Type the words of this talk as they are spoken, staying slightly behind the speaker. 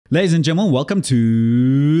Ladies and gentlemen, welcome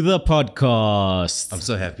to the podcast. I'm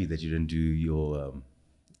so happy that you didn't do your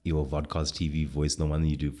Vodcast TV voice, the one that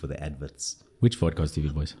you do for the adverts. Which Vodcast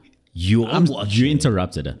TV voice? You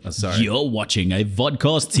interrupted it. Oh, sorry. You're watching a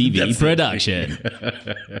Vodcast TV production.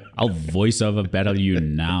 I'll voice over battle you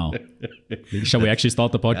now. Shall we actually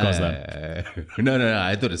start the podcast then? No.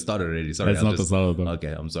 I thought it started already. Sorry. That's not the start of the podcast.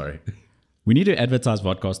 Okay, I'm sorry. We need to advertise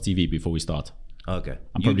Vodcast TV before we start. Okay.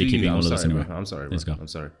 I'm probably keeping all of this anyway. I'm sorry. Let's go. I'm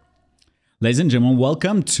sorry. Ladies and gentlemen,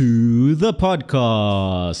 welcome to the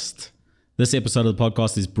podcast. This episode of the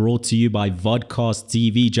podcast is brought to you by Vodcast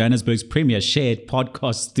TV, Johannesburg's premier shared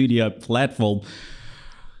podcast studio platform.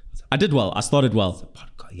 I did well. I started well.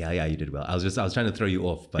 Yeah, you did well. I was trying to throw you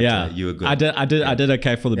off, but you were good. I did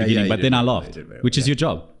okay for the beginning, but then I laughed, which is your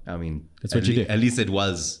job. I mean, that's what you do. At least it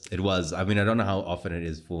was. I mean, I don't know how often it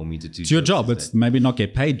is for me to do. It's your job. It's maybe not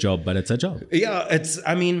get paid job, but it's a job. Yeah,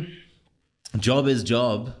 job is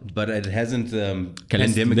job, but it hasn't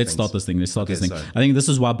pandemic. Let's start this thing. Sorry. I think this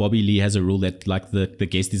is why Bobby Lee has a rule that like the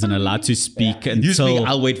guest isn't allowed to speak until... You speak,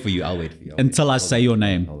 I'll wait for you. Until I say your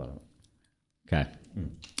name. Hold on. Okay.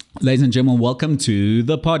 Ladies and gentlemen, welcome to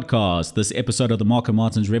the podcast. This episode of the Marco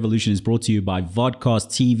Martins Revolution is brought to you by Vodcast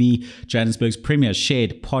TV, Johannesburg's premier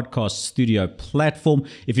shared podcast studio platform.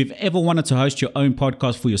 If you've ever wanted to host your own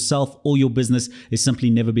podcast for yourself or your business, there's simply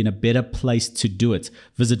never been a better place to do it.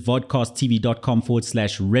 Visit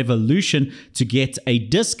vodcasttv.com/revolution to get a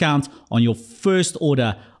discount on your first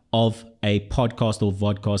order of a podcast or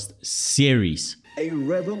vodcast series. A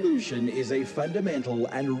revolution is a fundamental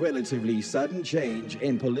and relatively sudden change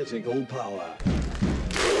in political power.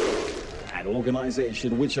 An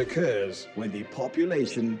organization which occurs when the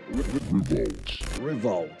population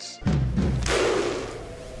revolts.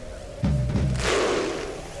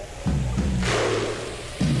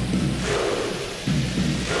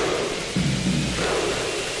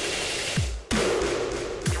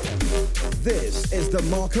 This is the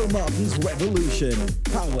Marco Martins Revolution,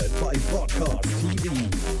 powered by Vodcast TV.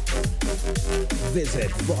 Visit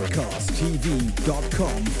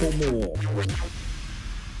vodcasttv.com for more.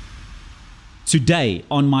 Today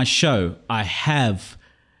on my show, I have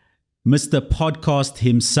Mr. Podcast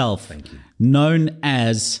himself, known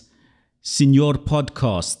as Senor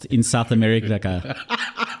Podcast in South America.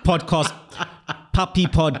 Puppy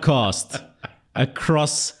Podcast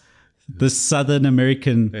across the Southern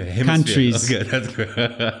American countries. Okay, that's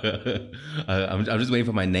good. I'm just waiting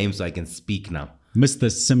for my name so I can speak now.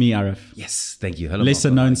 Mr. Simmi Areff. Yes, thank you. Hello,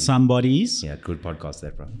 Lesser Known Somebodies. Yeah, good podcast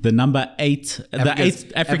there, bro. The number 8,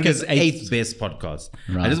 Africa's eighth best podcast.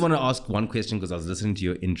 Right. I just want to ask one question because I was listening to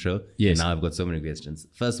your intro. Yes. And now I've got so many questions.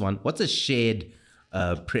 First one, what's a shared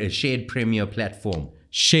premier platform?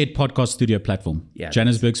 Shared podcast studio platform. Yeah,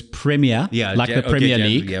 Johannesburg's premier, the Premier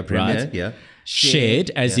League. Yeah, Premier, right? yeah.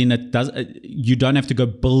 Shared, as in it does. You don't have to go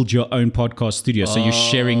build your own podcast studio, so you're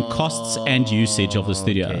sharing costs and usage of the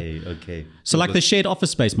studio. Okay. So like the shared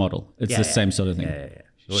office space model, it's the same sort of thing. Yeah.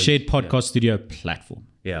 Shared podcast studio platform.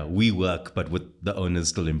 Yeah, we work, but with the owners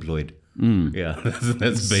still employed. Yeah,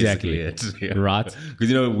 that's basically it. Yeah. Right.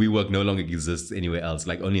 Because we work no longer exists anywhere else,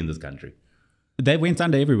 like only in this country. They went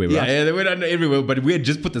under everywhere, right? Yeah, they went under everywhere, but we had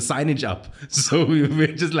just put the signage up. So we were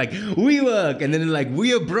just like, we work. And then they're like,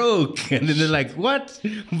 we are broke. And then they're like, what?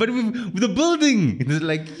 But the building. And they're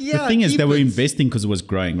like, yeah. The thing is, they were investing because it was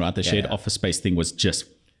growing, right? The shared office space thing was just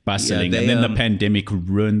bustling. And then the pandemic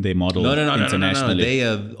ruined their model internationally. No. They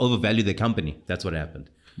overvalued their company. That's what happened.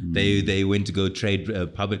 They went to go trade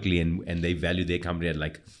publicly and they valued their company at I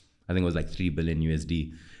think it was $3 billion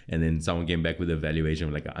USD. And then someone came back with a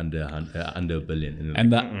valuation of under $1 billion.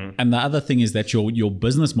 And the other thing is that your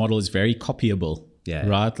business model is very copyable. Yeah,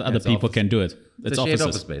 right. Other people can do it. It's a shared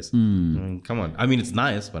office space. Come on. I mean, it's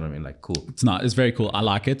nice, but cool. It's not. It's very cool. I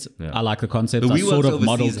like it. Yeah. I like the concept. The I sort of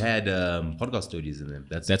modeled. had podcast studios in them.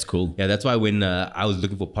 That's cool. Yeah, that's why when I was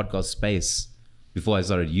looking for podcast space before I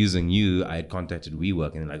started using you, I had contacted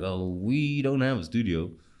WeWork and they're like, "Oh, we don't have a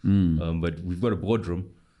studio, but we've got a boardroom."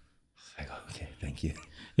 I go, "Okay, thank you."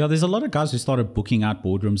 Yeah, there's a lot of guys who started booking out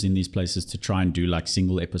boardrooms in these places to try and do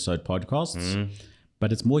single episode podcasts,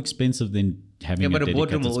 but it's more expensive than having but a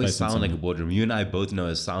boardroom dedicated will always space sound like a boardroom. You and I both know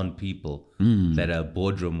as sound people that a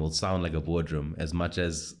boardroom will sound like a boardroom as much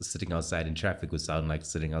as sitting outside in traffic would sound like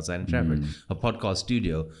sitting outside in traffic. A podcast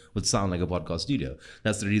studio would sound like a podcast studio.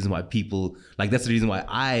 That's the reason why that's the reason why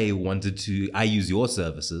I use your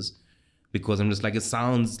services. Because I'm just like, it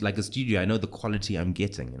sounds like a studio. I know the quality I'm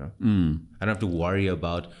getting, I don't have to worry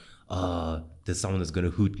about, there's someone that's going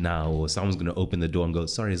to hoot now or someone's going to open the door and go,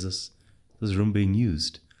 sorry, is this room being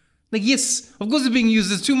used? Like, yes, of course it's being used.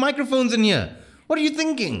 There's 2 microphones in here. What are you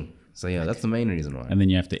thinking? So yeah, that's the main reason why. And then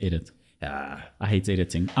you have to edit. Yeah. I hate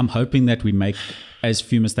editing. I'm hoping that we make as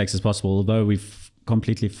few mistakes as possible, although we've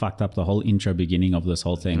completely fucked up the whole intro beginning of this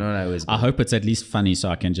whole thing. I hope it's at least funny so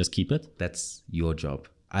I can just keep it. That's your job.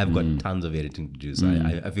 I've got tons of editing to do, so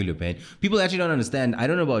I feel your pain. People actually don't understand. I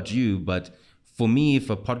don't know about you, but for me, if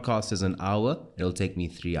a podcast is an hour, it'll take me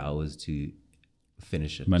 3 hours to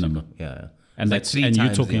finish it. Minimum. Yeah. And It's that's like 3 and you're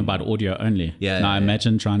times talking the about audio only. Yeah, Now yeah,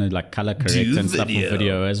 imagine trying to like color correct Do and stuff for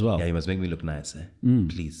video as well. Yeah, you must make me look nice,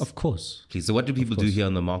 please. Of course. Please. So what do people do here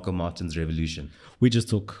on the Marco Martins Revolution? We just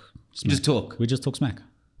talk smack. Just talk. We just talk smack.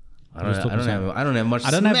 I don't have much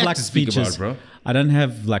I don't have smack like to speak features, about, bro. I don't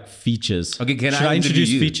have like features. Okay, Should I introduce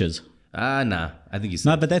you? features? Nah. I think you said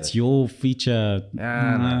No, but that's your feature.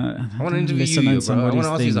 nah. I want to interview Listen you, on bro. I want somebody's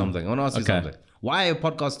to ask you thing. something. Okay. Why a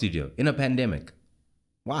podcast studio in a pandemic?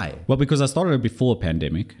 Why? Well, because I started it before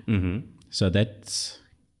pandemic. So that's,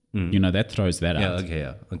 that throws that out.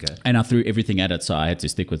 Yeah. And I threw everything at it, so I had to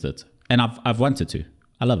stick with it. And I've wanted to.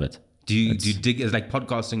 I love it. Do you dig? Is like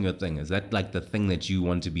podcasting your thing? Is that like the thing that you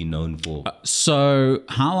want to be known for? So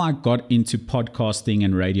how I got into podcasting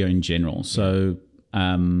and radio in general. So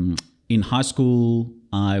in high school,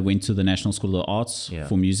 I went to the National School of the Arts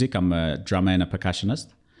for music. I'm a drummer and a percussionist.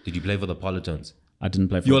 Did you play for the Polytones? I didn't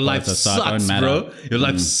play for Your the life Polytones, so I sucks, don't matter. bro. Your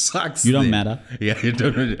life sucks. You don't then. matter. Yeah, you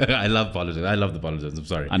don't. I love Polytones. I love the Polytones. I'm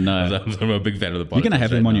sorry. I know. I'm a big fan of the Polytones. You're going to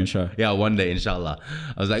have them on now. your show. Yeah, one day, inshallah.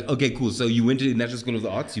 I was like, okay, cool. So you went to the National School of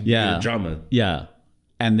the Arts. You're a drummer. Yeah.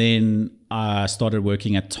 And then I started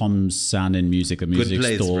working at Tom's Sound and Music, a music Good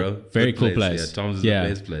place, store. bro. Very Good cool place. place. Yeah, Tom's is the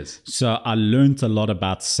best place. So I learned a lot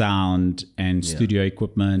about sound and studio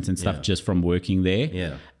equipment and stuff just from working there.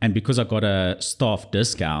 Yeah. And because I got a staff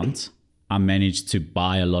discount, I managed to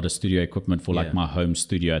buy a lot of studio equipment for like my home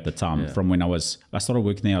studio at the time. From when I started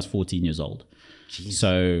working there, I was 14 years old. Jeez.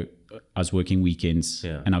 So I was working weekends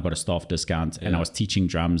and I got a staff discount and I was teaching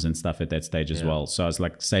drums and stuff at that stage as well. So I was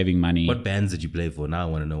like saving money. What bands did you play for? Now I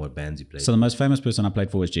want to know what bands you played. So the most famous person I played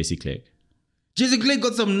for was Jesse Clegg. Jesse Clegg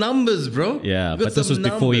got some numbers, bro. Yeah, but this was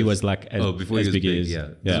before he was like as big as.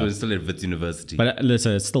 Yeah. This was still at Wits University. But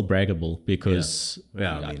listen, it's still braggable because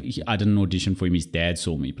I didn't audition for him. His dad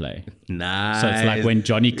saw me play. Nice. So it's like when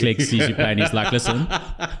Johnny Clegg sees you play and he's like, listen.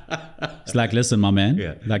 It's like, listen, my man.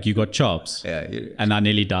 Yeah. Like you got chops. Yeah. And I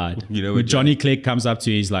nearly died. You know when Johnny Clegg comes up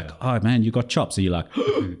to you, he's like, oh man, you got chops. So you're like,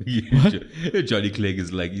 what? Johnny Clegg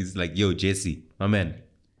is like, he's like, yo, Jesse, my man,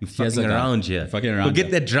 you Here's fucking a guy. around here. Fucking around Go get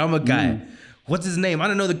here. that drummer guy. What's his name? I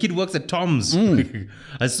don't know. The kid works at Tom's.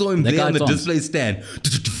 I saw him That there guy on the Tom's. display stand.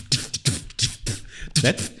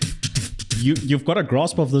 You've got a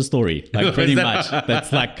grasp of the story, like pretty much.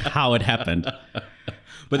 That's like how it happened.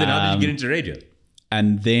 But then how did you get into radio?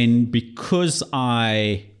 And then because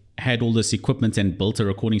I had all this equipment and built a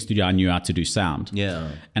recording studio, I knew how to do sound.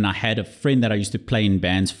 Yeah. And I had a friend that I used to play in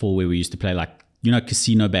bands for, where we used to play like,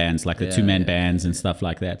 casino bands, like the two-man bands and stuff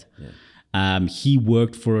like that. Yeah. He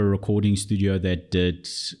worked for a recording studio that did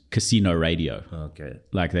casino radio. Okay.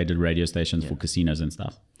 Like they did radio stations for casinos and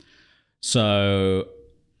stuff. So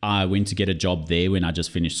I went to get a job there when I just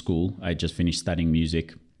finished school. I just finished studying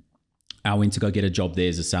music. I went to go get a job there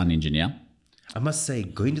as a sound engineer. I must say,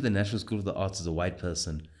 going to the National School of the Arts as a white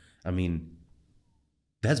person, I mean,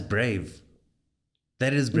 that's brave.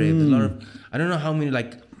 That is brave. There's a lot of, I don't know how many,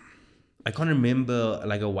 like, I can't remember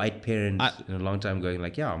like a white parent in a long time going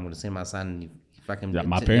like, yeah, I'm going to send my son. Fucking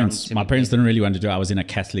my parents didn't really want to do it. I was in a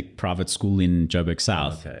Catholic private school in Joburg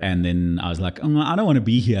South. Okay. And then I was like, I don't want to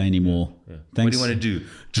be here anymore. Yeah. Thanks. What do you want to do?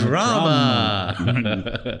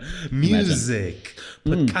 Drama. Music.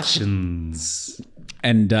 Percussions.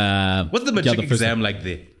 And what's the matric exam like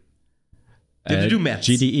there? You have to do maths.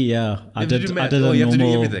 GDE, yeah. I did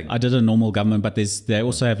a normal government, but they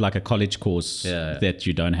also have like a college course that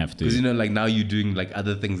you don't have to. Because like now you're doing like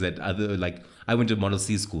other things that like I went to Model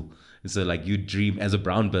C school. So like you dream, as a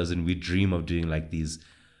brown person, we dream of doing like these,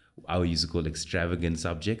 I would used to call extravagant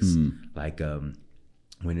subjects. Like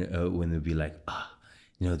when they'd be like,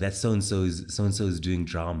 that so-and-so is doing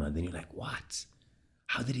drama. Then you're like, what?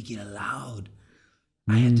 How did he get allowed?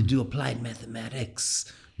 I had to do applied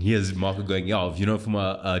mathematics. Here's Marco going, yo, from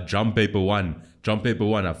a drum paper one,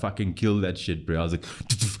 I fucking killed that shit, bro. I was like,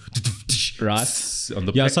 right. On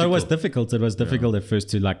the so it was difficult. It was difficult at first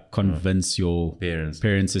to like convince your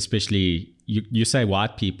parents, especially you say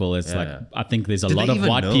white people. It's like, I think there's a lot of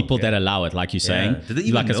white people that allow it, like you're saying. Did they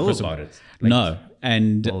even know about it? Like, no.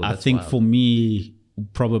 And I think for me,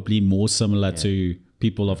 probably more similar to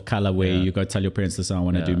people of color, where you go tell your parents, listen, I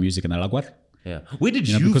want to do music. And they're like, what? Yeah. Where did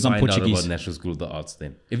you find out about National School of the Arts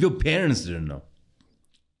then? If your parents didn't know.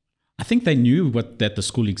 I think they knew that the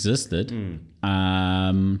school existed.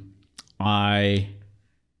 I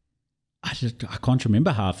can't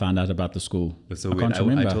remember how I found out about the school. So I can't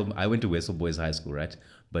remember. I went to Wessel Boys High School, right?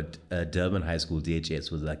 But Durban High School,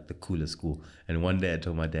 DHS, was like the coolest school. And one day I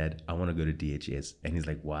told my dad, I want to go to DHS. And he's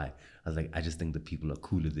like, why? I was like, I just think the people are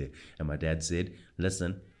cooler there. And my dad said,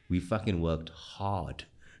 listen, we fucking worked hard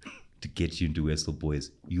to get you into Wessel Boys.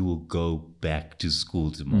 You will go back to school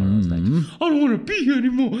tomorrow. I was like, I don't want to be here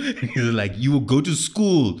anymore. And he's like, you will go to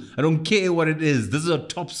school. I don't care what it is. This is a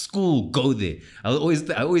top school. Go there. I always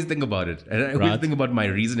think about it. And I always think about my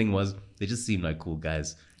reasoning was, they just seem like cool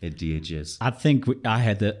guys at DHS. I think I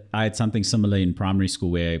had something similar in primary school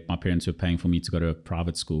where my parents were paying for me to go to a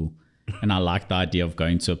private school. And I liked the idea of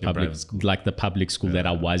going to a public school, like the public school that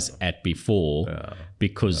I was at before,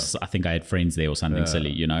 because I think I had friends there or something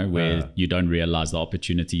silly, where you don't realize the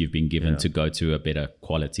opportunity you've been given to go to a better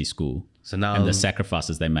quality school. So now, and the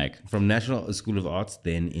sacrifices they make. From National School of Arts,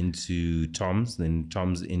 then into Tom's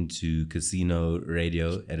into casino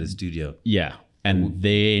radio at a studio. Yeah. And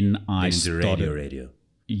then I started radio.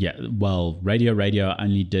 Yeah. Well, radio I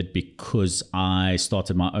only did because I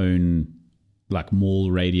started my own like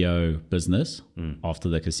mall radio business after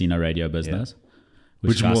the casino radio business.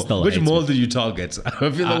 Which mall did you target? I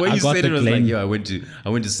feel the way you said it was like, yo, I went to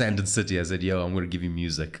Sandton City. I said, yo, I'm going to give you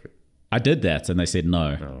music. I did that and they said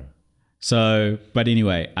no. So, but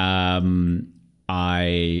anyway, one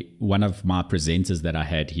of my presenters that I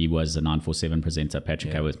had, he was a 947 presenter,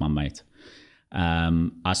 Patrick Hayworth, my mate.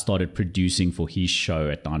 I started producing for his show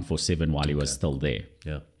at 947 while he was still there.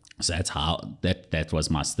 Yeah. So that's how that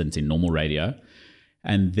was my stint in normal radio.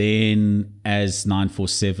 And then as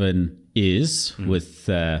 947 is with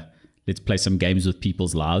let's play some games with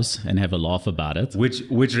people's lives and have a laugh about it.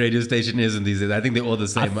 Which radio station isn't these days? I think they're all the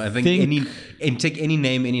same. I think take any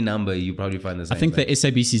name, any number, you probably find the same. I think the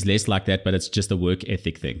SABC is less like that, but it's just a work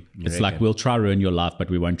ethic thing. It's like, we'll try ruin your life,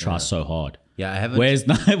 but we won't try so hard. Yeah, I haven't.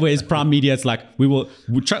 Whereas Prime Media, it's like we'll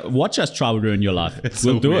watch us try ruin your life.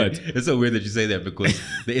 We'll do it. It's so weird that you say that because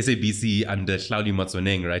the SABC under Hlaudi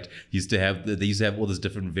Matswaneng, right, they used to have all this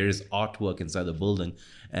different various artwork inside the building,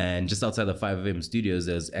 and just outside the 5FM studios,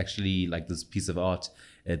 there's actually like this piece of art.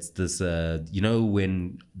 It's this,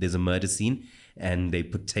 when there's a murder scene and they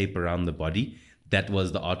put tape around the body. That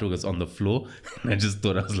was the artwork that's on the floor. And I just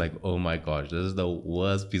thought, I was like, oh my gosh, this is the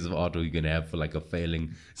worst piece of artwork you can have for like a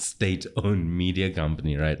failing state-owned media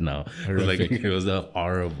company right now. It was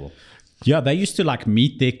horrible. Yeah, they used to like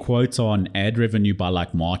meet their quota on ad revenue by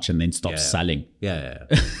like March and then stop selling. Yeah.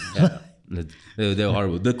 They're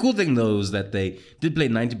horrible. The cool thing though is that they did play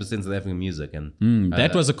 90% South African music, and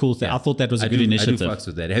that was a cool thing. I thought that was a good initiative. I do fucks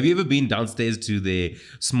with that. Have you ever been downstairs to the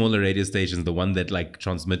smaller radio stations, the one that like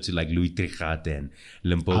transmit to like Louis Trichardt and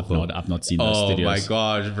Limpopo? I've not seen those studios. Oh my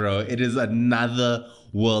gosh, bro! It is another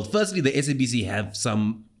world. Firstly, the SABC have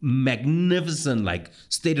some magnificent like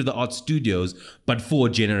state-of-the-art studios, but for a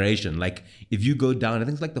generation. Like if you go down, I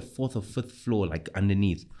think it's like the 4th or 5th floor, like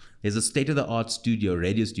underneath. There's a state-of-the-art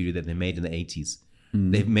radio studio that they made in the 80s.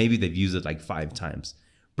 They've used it like 5 times.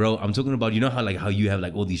 Bro, I'm talking about, how you have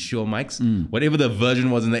like all these Shure mics? Whatever the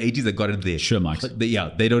version was in the 80s, they got it there. Shure mics.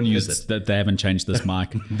 They don't use it. They haven't changed this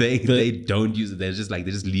mic. They don't use it. They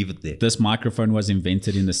just leave it there. This microphone was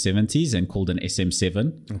invented in the 70s and called an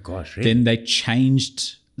SM7. Oh gosh, really? Then they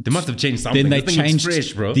changed... They must have changed something. Then they changed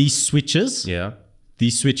fresh, bro. These switches. Yeah.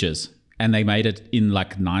 These switches. And they made it in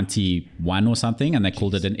like 91 or something, and they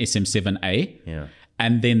called it an SM7A. Yeah.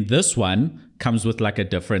 And then this one comes with like a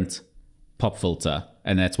different pop filter,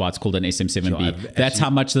 and that's why it's called an SM7B. That's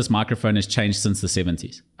how much this microphone has changed since the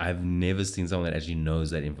 70s. I've never seen someone that actually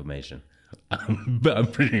knows that information. But I'm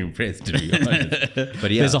pretty impressed, to be honest.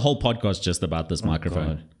 But yeah. There's a whole podcast just about this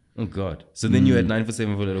microphone. Oh God. So then you had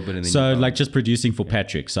 947 for a little bit, and then so like just producing for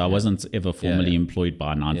Patrick. So I wasn't ever formally employed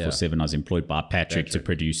by 947. I was employed by Patrick to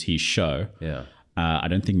produce his show. Yeah. I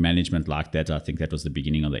don't think management liked that. I think that was the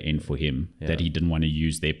beginning of the end for him. That he didn't want to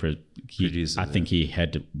use their producers. I think he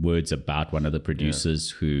had words about one of the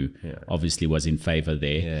producers who obviously was in favor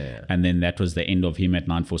there. And then that was the end of him at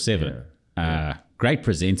 947. Great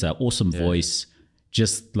presenter, awesome voice,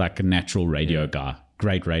 just like a natural radio guy.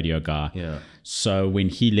 Great radio guy. Yeah. So when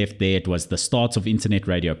he left there, it was the start of internet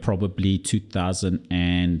radio, probably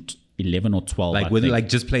 2011 or 12. Like with like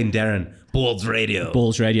just plain Darren, Balls Radio.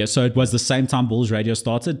 Balls Radio. So it was the same time Balls Radio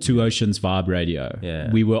started, Two Oceans Vibe Radio. Yeah.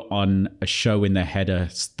 We were on a show when they had a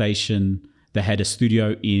station, they had a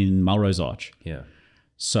studio in Melrose Arch. Yeah.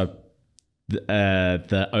 So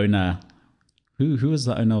the owner, who was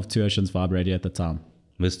the owner of Two Oceans Vibe Radio at the time?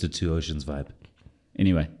 Mr. Two Oceans Vibe.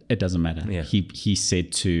 Anyway, it doesn't matter. Yeah. He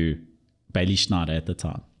said to Bailey Schneider at the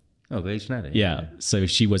time. Oh, Bailey Schneider. Yeah. So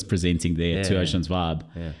she was presenting there at Two Oceans Vibe.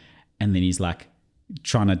 Yeah. and then he's like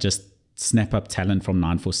trying to just snap up talent from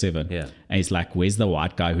 947. Yeah. And he's like, where's the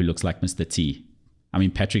white guy who looks like Mr. T? I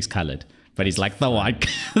mean, Patrick's colored, but he's like the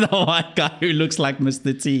white guy who looks like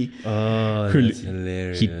Mr. T. Oh, that's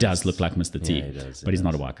hilarious. He does look like Mr. T, Yeah, he does, but he's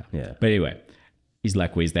not a white guy. Yeah. But anyway, he's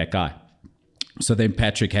like, where's that guy? So then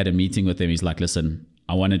Patrick had a meeting with him. He's like, listen,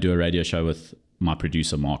 I want to do a radio show with my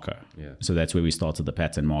producer, Marco. Yeah. So that's where we started the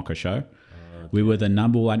Pat and Marco show. Okay. We were the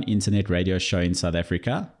 #1 internet radio show in South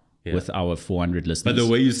Africa with our 400 listeners. But the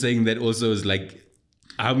way you're saying that also is like,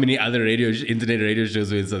 how many other internet radio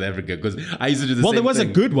shows were in South Africa? Because I used to do the same thing. Well, there was a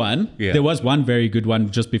good one. Yeah. There was one very good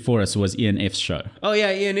one just before us. It was Ian F's show. Oh,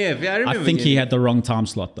 yeah, Ian F. Yeah, I remember. I think Ian he F. had the wrong time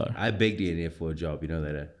slot though. I begged Ian F for a job, you know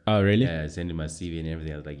that. Oh, really? Yeah, I sent him my CV and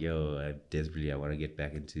everything. I was like, yo, I want to get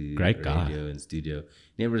back into Great guy. radio and studio.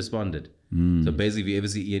 Never responded. So basically, if you ever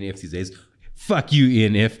see Ian F these days, fuck you,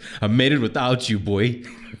 Ian F. I made it without you, boy.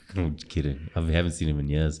 I'm kidding. I haven't seen him in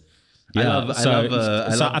years. Yeah.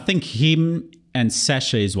 I think him and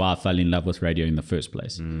Sasha is why I fell in love with radio in the first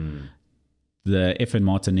place. The F and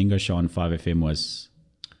Martin Ingo show on 5FM was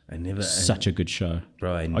such a good show.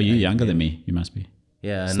 Bro, Are you younger than me? You must be.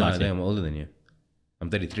 Yeah, no, I think I'm older than you. I'm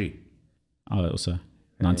 33. Oh, also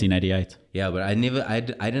 1988. Yeah, but I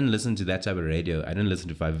didn't listen to that type of radio. I didn't listen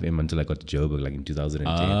to 5FM until I got to Joburg, like in 2010.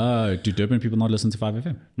 Oh, do Durban people not listen to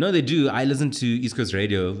 5FM? No, they do. I listen to East Coast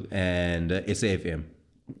Radio and SAFM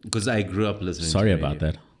because I grew up listening to Sorry radio. about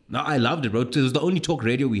that. No, I loved it, bro. It was the only talk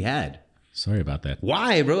radio we had. Sorry about that.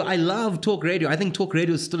 Why, bro? I love talk radio. I think talk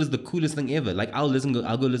radio still is the coolest thing ever. Like I'll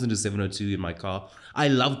go listen to 702 in my car. I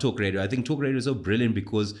love talk radio. I think talk radio is so brilliant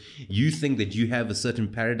because you think that you have a certain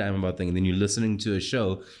paradigm about things, and then you're listening to a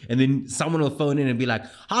show, and then someone will phone in and be like,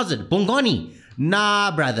 "How's it, Bongani?"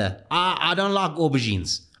 Nah, brother. I don't like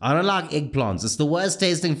aubergines. I don't like eggplants. It's the worst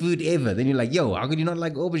tasting food ever. Then you're like, yo, how could you not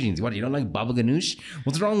like aubergines? What, you don't like baba ganoush?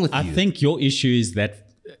 What's wrong with you? I think your issue is that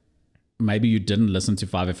maybe you didn't listen to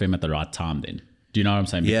 5FM at the right time then. Do you know what I'm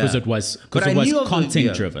saying? Yeah. Because it was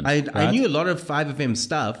content driven. I knew a lot of 5FM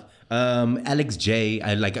stuff. Alex J.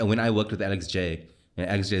 When I worked with Alex J. And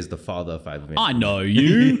Alex J is the father of 5FM. I know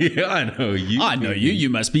you. Yeah, I know you. I know you. You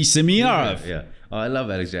must be Simmi Areff. Yeah. Oh, I love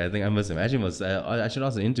Alex J. I think I must have. Actually, I should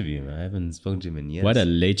also interview him. I haven't spoken to him in years. What a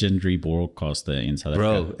legendary broadcaster in South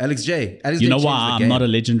Africa. Bro, Alex J. You know why I'm not a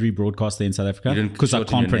legendary broadcaster in South Africa? Because I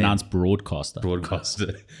can't pronounce broadcaster.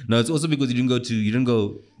 Broadcaster. No, it's also because you didn't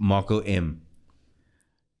go Marco M.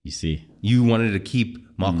 You see, you wanted to keep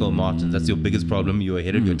Marco Martins. That's your biggest problem. You're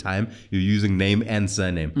ahead of your time. You're using name and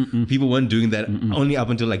surname. People weren't doing that only up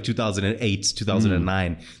until like 2008,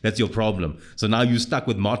 2009. That's your problem. So now you're stuck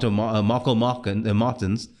with Marco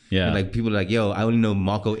Martins. Yeah. And like people are like, yo, I only know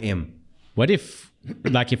Marco M. What if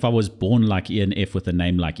I was born like Ian F with a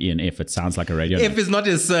name like Ian F, it sounds like a radio name. F is not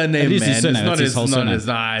his surname, man. His surname. It's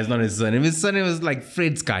not his surname. His surname is like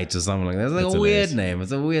Fred's Kite or something like that. It's like That's a weird name.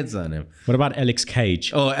 It's a weird surname. What about Alex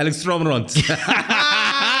Cage? Oh, Alex Stromront.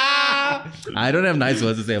 I don't have nice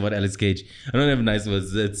words to say about Alex Cage. I don't have nice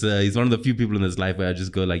words. He's one of the few people in this life where I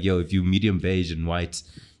just go like, yo, if you medium beige and white,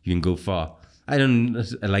 you can go far. I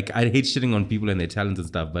hate shitting on people and their talents and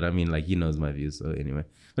stuff, but I mean, like, he knows my views. So anyway,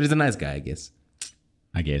 but he's a nice guy, I guess.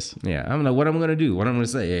 Yeah, I'm like, what am I gonna do? What am I gonna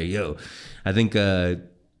say? Hey, yo, I think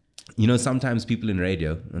sometimes people in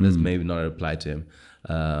radio, and this maybe not apply to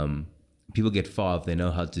him. People get far if they know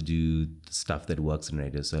how to do stuff that works in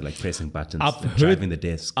radio. So like pressing buttons, driving the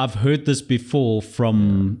desk. I've heard this before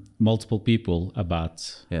from multiple people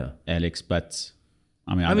about Alex, but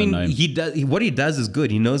I mean, don't know him. What he does is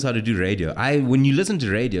good. He knows how to do radio. When you listen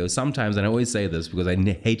to radio, sometimes, and I always say this because I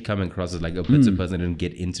hate coming across as like a person that didn't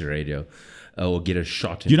get into radio. Or get a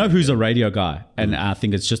shot. You know who's a radio guy? And I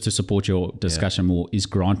think it's just to support your discussion more, is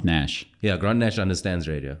Grant Nash. Yeah, Grant Nash understands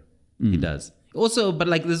radio. He does. Also, but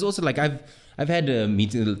like there's also like I've had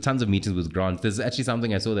tons of meetings with Grant. There's actually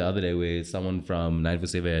something I saw the other day where someone from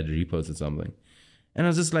 947 had reposted something. And I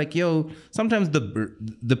was just like, yo, sometimes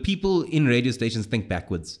the people in radio stations think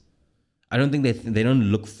backwards. I don't think they don't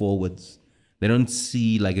look forwards. They don't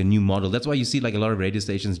see like a new model. That's why you see like a lot of radio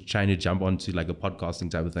stations trying to jump onto like a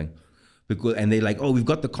podcasting type of thing. And they're like, oh, we've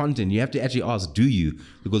got the content. You have to actually ask, do you?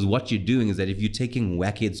 Because what you're doing is that if you're taking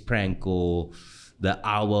Wackhead's Prank or the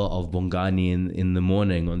hour of Bongani in the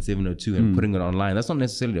morning on 702 and putting it online, that's not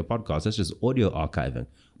necessarily a podcast. That's just audio archiving,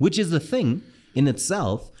 which is the thing in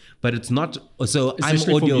itself, but it's not. So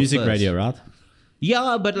especially I'm audio for music first. Radio, right?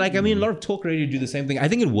 Yeah, but like, I mean, a lot of talk radio do the same thing. I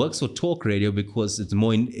think it works for talk radio because it's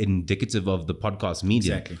more indicative of the podcast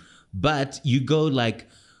media. Exactly. But you go like,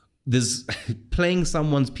 there's playing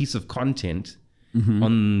someone's piece of content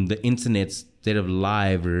on the internet instead of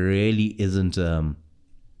live really isn't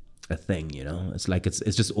a thing, you know. It's like it's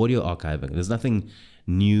just audio archiving. There's nothing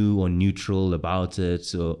new or neutral about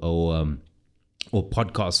it, or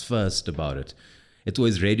podcast first about it. It's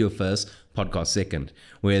always radio first, podcast second.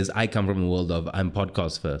 Whereas I come from the world of I'm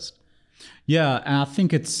podcast first. Yeah, and I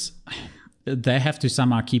think they have to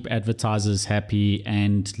somehow keep advertisers happy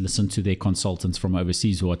and listen to their consultants from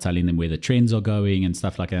overseas who are telling them where the trends are going and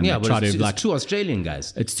stuff like that. And Yeah, they but try it's two Australian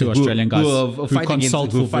guys. It's two Australian guys who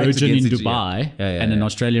consult for Virgin in Dubai and an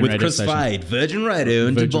Australian with radio Chris station. Fide, Virgin Radio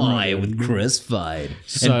in Virgin Dubai Radio. with Chris Fide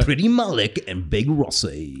So- and Pretty Malik and Big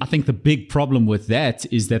Rossi. I think the big problem with that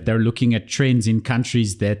is that they're looking at trends in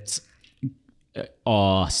countries that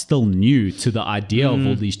are still new to the idea of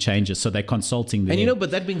all these changes. So they're consulting them. And you know, but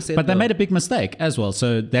that being said, But they though- made a big mistake as well.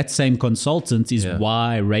 So that same consultant is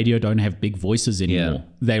why radio don't have big voices anymore.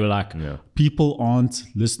 They were like, people aren't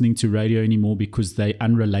listening to radio anymore because they're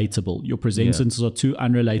unrelatable. Your presenters are too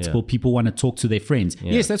unrelatable. People want to talk to their friends.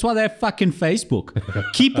 Yes, that's why they have fucking Facebook.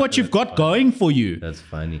 Keep what you've got going for you. That's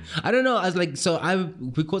funny. I don't know. I was like,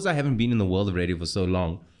 because I haven't been in the world of radio for so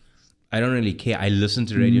long, I don't really care. I listen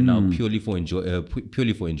to radio now purely for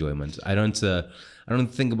enjoyment. I don't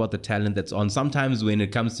think about the talent that's on. Sometimes when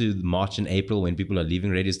it comes to March and April, when people are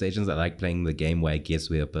leaving radio stations, I like playing the game where I guess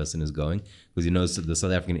where a person is going, because you know the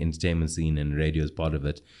South African entertainment scene and radio is part of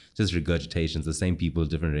it. Just regurgitations, the same people,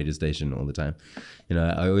 different radio station all the time. You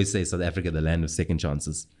know, I always say South Africa, the land of second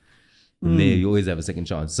chances. And there you always have a second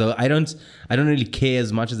chance. So I don't really care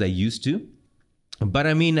as much as I used to. But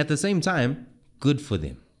I mean, at the same time, good for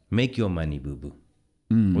them. Make your money, boo-boo.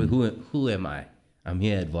 Who am I? I'm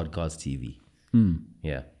here at Vodcast TV.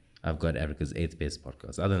 Yeah. I've got Africa's 8th best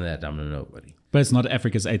podcast. Other than that, I'm nobody. But it's not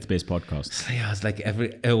Africa's 8th best podcast. So yeah, it's like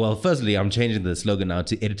well, firstly, I'm changing the slogan now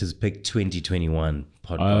to Editor's Pick 2021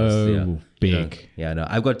 podcast. Oh, big. Yeah, no.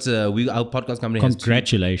 I've got, our podcast company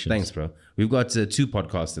Congratulations. Thanks, bro. We've got 2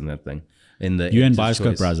 podcasts in that thing. In the You and Editor's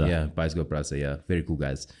Bioscope Choice. Brother. Yeah, Bioscope Brother. Yeah, very cool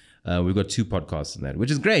guys. We've got 2 podcasts in that,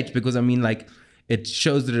 which is great because, I mean, like, it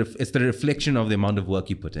shows that it's the reflection of the amount of work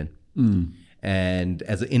you put in. And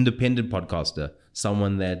as an independent podcaster,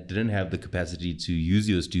 someone that didn't have the capacity to use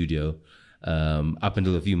your studio up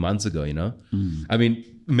until a few months ago, you know? I mean,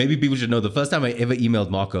 maybe people should know the first time I ever emailed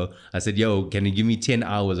Marco, I said, yo, can you give me 10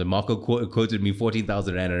 hours? And Marco quoted me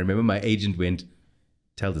 14,000 Rand. I remember my agent went,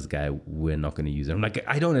 tell this guy we're not going to use it. I'm like,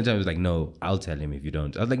 I don't know. I was like, no, I'll tell him if you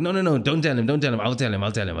don't. I was like, no, don't tell him. I'll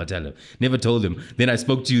tell him. Never told him. Then I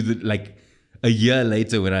spoke to you like a year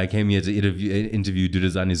later when I came here to interview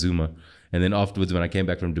Dudazani Zuma. And then afterwards, when I came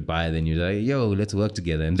back from Dubai, then you're like, yo, let's work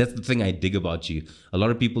together. And that's the thing I dig about you. A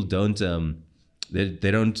lot of people don't,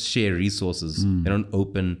 they don't share resources. They don't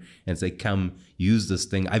open and say, come, use this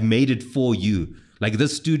thing. I've made it for you. Like,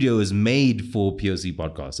 this studio is made for POC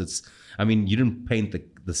podcasts. I mean, you didn't paint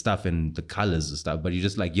the stuff and the colors and stuff, but you're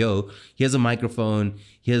just like, yo, here's a microphone.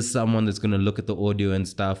 Here's someone that's going to look at the audio and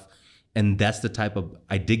stuff. And that's the type of,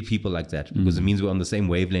 I dig people like that because it means we're on the same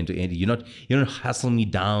wavelength to Andy. You don't hustle me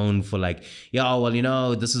down for like, yeah, well, you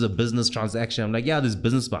know, this is a business transaction. I'm like, yeah, there's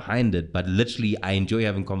business behind it, but literally I enjoy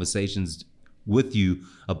having conversations with you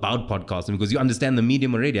about podcasting because you understand the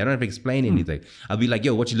medium already. I don't have to explain anything. I'll be like,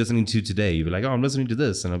 yo, what you listening to today? You'll be like, oh, I'm listening to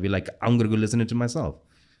this. And I'll be like, I'm going to go listen to it myself.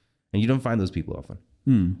 And you don't find those people often.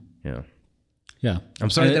 Yeah. Yeah, I'm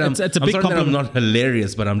sorry that I'm it's a big sorry that I'm not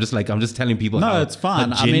hilarious, but I'm just telling people. No, how, it's fine.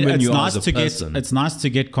 How I mean, genuine it's you are nice as a to person. it's nice to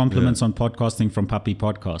get compliments on podcasting from Puppy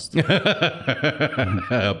Podcast.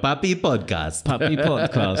 Papi Podcast. Puppy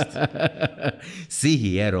Podcast. Si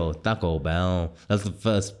Hierro, Taco Bell. That's the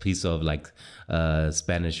first piece of like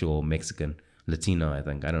Spanish or Mexican, Latino, I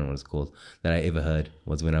think. I don't know what it's called. That I ever heard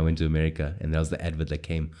was when I went to America and that was the advert that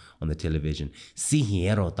came on the television. Si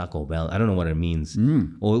Hierro, Taco Bell. I don't know what it means.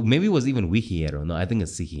 Or maybe it was even We Hierro. No, I think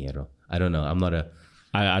it's Si Hierro. I don't know. I'm not a...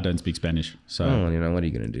 I don't speak Spanish. So, you know, what are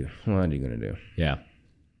you going to do? Yeah.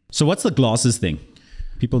 So what's the glasses thing?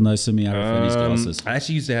 People know Simmi Areff and his glasses. I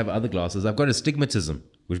actually used to have other glasses. I've got astigmatism,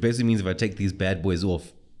 which basically means if I take these bad boys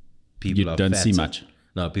off, people You are don't fatter. see much.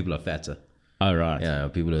 No, people are fatter. Oh, right. Yeah,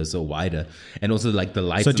 people are so wider. And also like the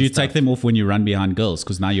lights. So do you and stuff. take them off when you run behind girls?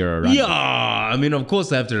 Because now you're a runner. Yeah, I mean, of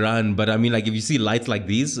course I have to run, but I mean, like if you see lights like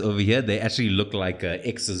these over here, they actually look like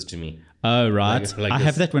X's to me. Oh, right. Like I this.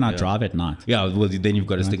 have that when I drive at night. Yeah, well, then you've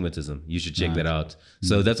got astigmatism. You should check that out.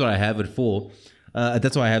 So that's what I have it for.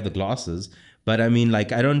 That's why I have the glasses. But I mean,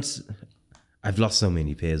 like I've lost so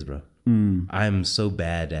many pairs, bro. I'm so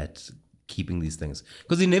bad at keeping these things.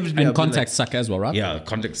 Because inevitably... And contacts suck as well, right? Yeah,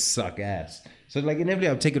 contacts suck ass. So like inevitably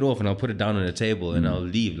I'll take it off and I'll put it down on a table and I'll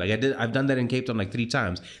leave. Like I've done that in Cape Town like 3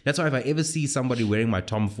 times. That's why if I ever see somebody wearing my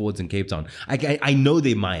Tom Fords in Cape Town, I know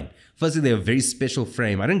they're mine. Firstly, they're a very special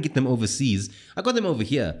frame. I didn't get them overseas. I got them over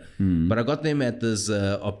here, but I got them at this.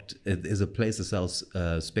 There's a place that sells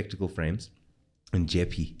spectacle frames in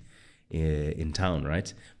Jeppe in town,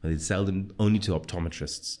 right? But they sell them only to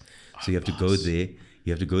optometrists. So you have to go there.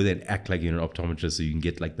 You have to go there and act like you're an optometrist so you can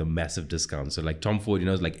get like the massive discount. So like Tom Ford,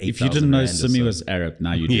 is like 8,000. If you didn't know Simmi was Arab,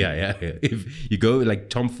 now you do. Yeah. If you go like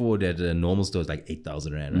Tom Ford at a normal store, it's like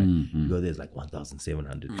 8,000 rand, right? You go there, it's like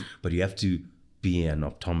 1,700. But you have to be an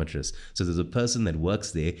optometrist. So there's a person that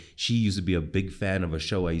works there. She used to be a big fan of a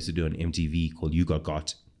show I used to do on MTV called You Got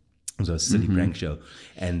Got. It was a silly prank show.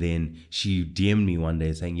 And then she DM'd me one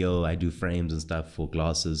day saying, yo, I do frames and stuff for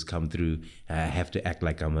glasses, come through. I have to act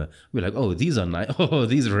like we're like, oh, these are nice. Oh,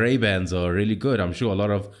 these Ray-Bans are really good. I'm sure a lot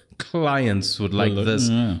of clients would like this.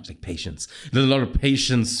 It's like patience. There's a lot of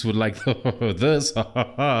patients would like this.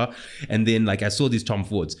 And then like I saw these Tom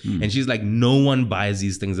Fords and she's like, no one buys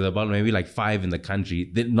these things. There's about maybe like 5 in the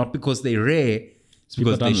country. Not because they're rare. It's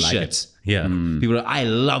because they shit. Yeah. I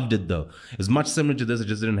loved it though. It was much similar to this. I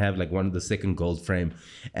just didn't have like the second gold frame.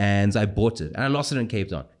 And I bought it. And I lost it in Cape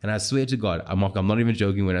Town. And I swear to God, I'm not even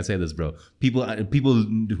joking when I say this, bro. People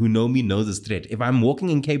who know me know this threat. If I'm walking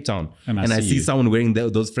in Cape Town and I see someone wearing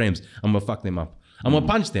those frames, I'm going to fuck them up. I'm going to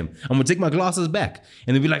punch them. I'm going to take my glasses back.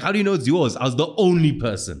 And they'll be like, how do you know it's yours? I was the only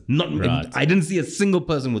person. I didn't see a single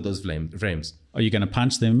person with those frames. Are you going to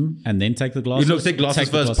punch them and then take the glasses? Take glasses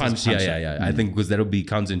first, punch. Yeah. I think because that'll be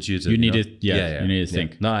counterintuitive. You need it. You need to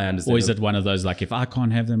think. No, I understand. Or is it one of those like, if I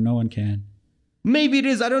can't have them, no one can? Maybe it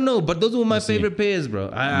is. I don't know. But those were my favorite pairs, bro.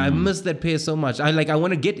 I miss that pair so much. I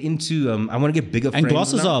want to get into. I want to get bigger frames. And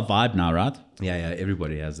glasses are a vibe now, right? Yeah.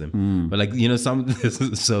 Everybody has them. But like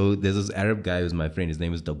so there's this Arab guy who's my friend. His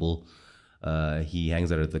name is Double. He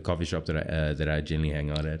hangs out at the coffee shop that I generally hang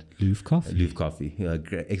out at. Louvre Coffee.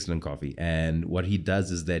 Excellent coffee. And what he does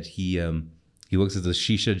is that he works at the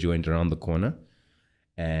shisha joint around the corner.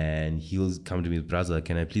 And he'll come to me, brother,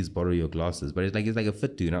 can I please borrow your glasses? But it's like a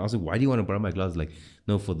fit dude. And I was like, why do you want to borrow my glasses? Like,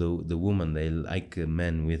 no, for the woman, they like a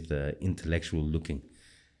man with intellectual looking.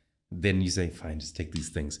 Then you say, fine, just take these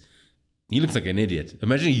things. He looks like an idiot.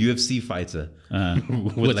 Imagine a UFC fighter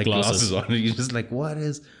with like glasses on. You're just like, what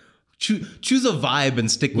is? Choose a vibe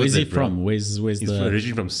and stick with it. Where's he from? Where's He's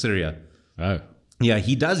originally from Syria. Oh, yeah,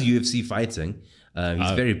 he does UFC fighting.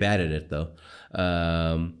 He's very bad at it though.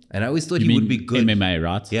 And I always thought he would be good. MMA,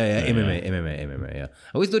 right? Yeah, MMA, yeah.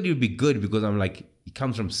 I always thought he would be good because I'm like, he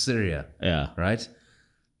comes from Syria. Yeah. Right?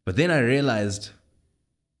 But then I realized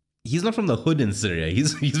he's not from the hood in Syria.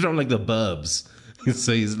 He's from like the burbs.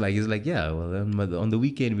 So he's like, yeah, well, on the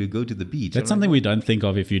weekend we go to the beach. That's something we don't think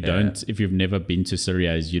of if you've never been to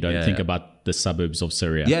Syria, is you don't think about the suburbs of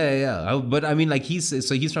Syria. Yeah. But I mean, like he's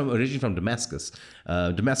originally from Damascus.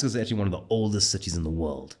 Damascus is actually one of the oldest cities in the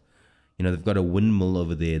world. They've got a windmill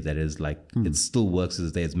over there that is like, it still works to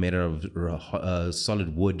this day. It's made out of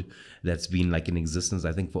solid wood that's been like in existence,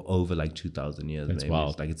 I think, for over like 2,000 years. That's maybe.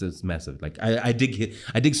 wild. It's massive. Like I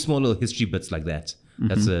dig small little history bits like that.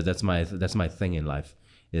 That's my thing in life,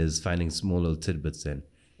 is finding small little tidbits and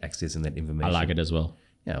accessing that information. I like it as well.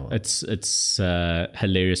 Yeah, well. It's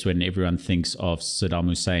hilarious when everyone thinks of Saddam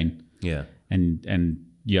Hussein. Yeah, and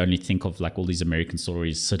you only think of like all these American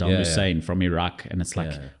stories, Saddam Hussein from Iraq, and it's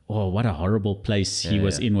like, oh, what a horrible place he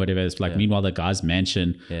was in, whatever. It's like, meanwhile, the guy's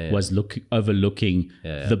mansion was overlooking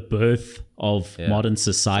the birth of modern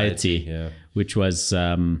society, which was...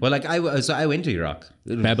 well, like I went to Iraq.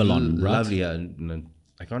 Babylon, right? Lovely.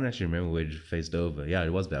 I can't actually remember where it faced over. Yeah,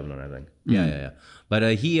 it was Babylon, I think. Yeah. But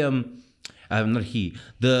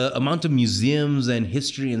the amount of museums and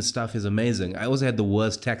history and stuff is amazing. I also had the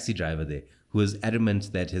worst taxi driver there, who was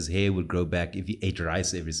adamant that his hair would grow back if he ate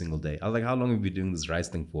rice every single day. I was like, how long have you been doing this rice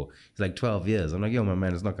thing for? He's like, 12 years. I'm like, yo, my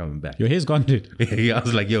man, it's not coming back. Your hair's gone, dude. I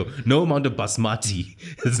was like, yo, no amount of basmati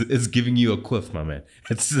is giving you a quiff, my man.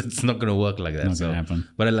 It's not going to work like that. Not going to happen.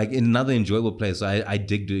 But like another enjoyable place. So I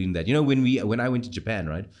dig doing that. When I went to Japan,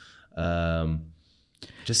 right?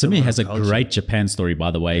 Simmi has a great Japan story,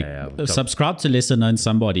 by the way. Subscribe to Lesser Known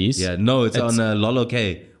Somebodies. Yeah, no, it's on Lolo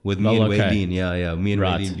K. With me and Waylene, me and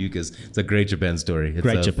Waylene Lucas. It's a great Japan story. It's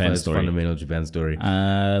great Japan story. Fundamental Japan story.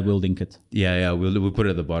 We'll link it. Yeah, we'll put it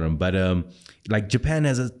at the bottom. But like Japan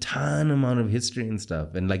has a ton amount of history and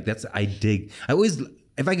stuff, and like I dig.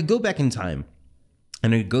 If I could go back in time,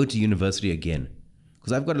 and I could go to university again,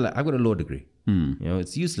 because I've got a law degree.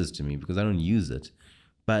 It's useless to me because I don't use it.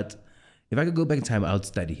 But if I could go back in time, I would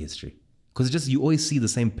study history, because you always see the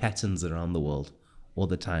same patterns around the world all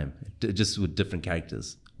the time, just with different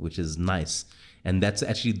characters. which is nice. And that's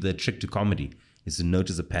actually the trick to comedy, is to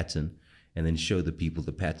notice a pattern and then show the people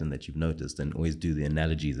the pattern that you've noticed, and always do the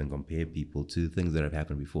analogies and compare people to things that have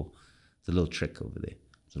happened before. It's a little trick over there.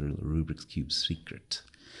 It's a little Rubik's Cube secret.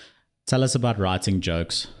 Tell us about writing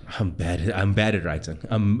jokes. I'm bad at writing.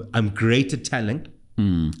 I'm great at telling.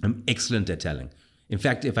 I'm excellent at telling. In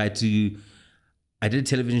fact, I did a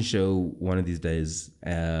television show one of these days,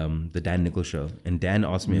 the Dan Nichols show, and Dan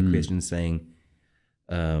asked me a question saying,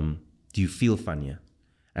 do you feel funnier?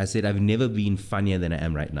 I said, I've never been funnier than I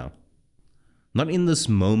am right now. Not in this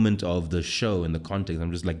moment of the show and the context.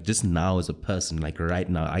 I'm just like, just now as a person, like right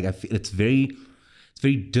now. I feel it's very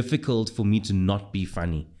difficult for me to not be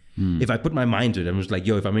funny. If I put my mind to it, I'm just like,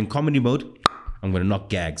 yo, if I'm in comedy mode, I'm going to knock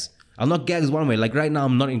gags. I'll knock gags one way. Like right now,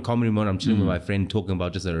 I'm not in comedy mode. I'm chilling with my friend talking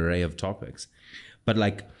about just an array of topics. But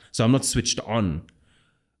like, so I'm not switched on.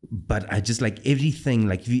 But I just like everything,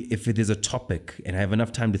 like if there's a topic and I have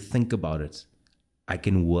enough time to think about it, I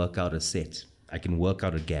can work out a set. I can work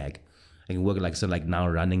out a gag. I can work like now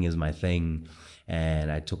running is my thing.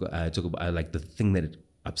 And I like the thing that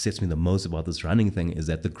upsets me the most about this running thing is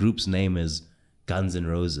that the group's name is Guns N'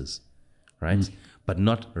 Roses, right? But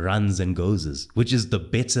not Runs and Gozes, which is the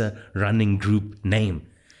better running group name.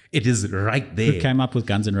 It is right there. Who came up with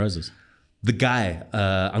Guns N' Roses? The guy,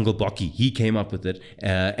 Uncle Bocky, he came up with it.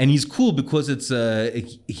 And he's cool because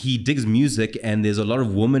he digs music and there's a lot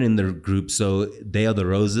of women in the group. So they are the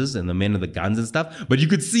roses and the men are the guns and stuff. But you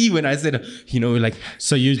could see when I said, like...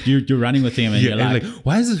 So you're running with him and you're like,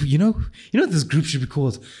 why is this, this group should be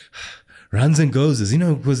called... Runs and Gozes,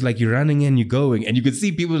 because like you're running and you're going, and you could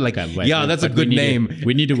see people like, that's a good name.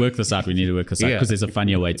 We need to work this out. Because there's a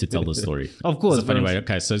funnier way to tell the story. Of course, there's a funny way.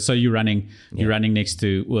 Okay, so you're running next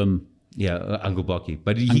to Uncle Bocky.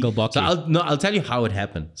 But Uncle Bocky. So I'll tell you how it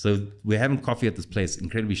happened. So we're having coffee at this place,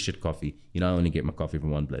 incredibly shit coffee. I only get my coffee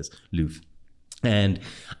from one place, Louvre. And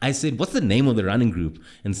I said, what's the name of the running group?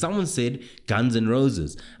 And someone said, Guns N'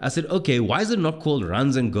 Roses. I said, okay, why is it not called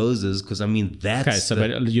Runs and Gozes? Because that's... Okay, so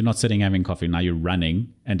but you're not sitting having coffee. Now you're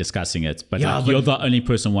running and discussing it. But you're the only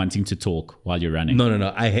person wanting to talk while you're running.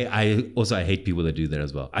 No. I hate people that do that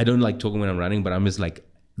as well. I don't like talking when I'm running, but I'm just like,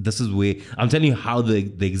 this is where... I'm telling you how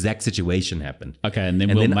the exact situation happened. Okay, and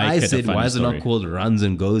then we'll make I it said, a funny why is it story. not called Runs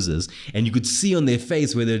and Gozes? And you could see on their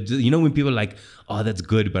face where they're... when people are like, oh, that's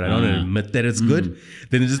good, but I don't admit that it's good.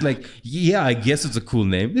 Then it's just like, yeah, I guess it's a cool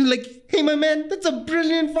name. They're like, hey, my man, that's a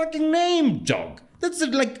brilliant fucking name, dog. That's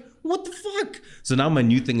like, what the fuck? So now my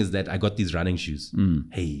new thing is that I got these running shoes.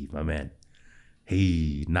 Hey, my man.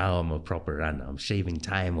 Hey, now I'm a proper runner. I'm shaving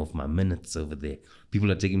time off my minutes over there.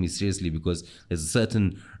 People are taking me seriously because there's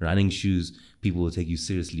certain running shoes people will take you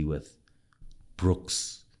seriously with.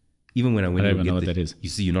 Brooks. Even when I went I to don't go even know get what that is. You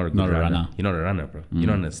see, you're not a good runner. You're not a runner, bro. You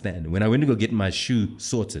don't understand. When I went to go get my shoe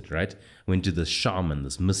sorted, right? I went to the shaman,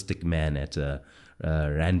 this mystic man at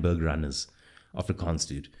Randburg Runners, Afrikaans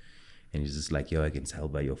dude. And he's just like, yo, I can tell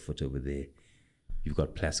by your foot over there. You've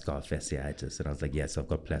got plantar fasciitis. And I was like, yes, I've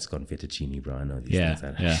got plantar fettuccine, bro. I know these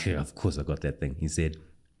things. Yeah, of course I got that thing. He said,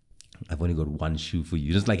 I've only got one shoe for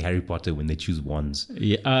you. Just like Harry Potter when they choose wands.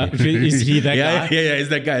 Yeah. Is he that guy? Yeah, he's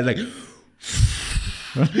that guy. It's like...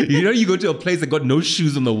 you go to a place that got no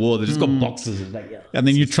shoes on the wall. They just got boxes. It's like, and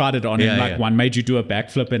then you tried it on him. One made you do a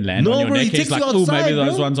backflip and land on your neck. He's like, oh, maybe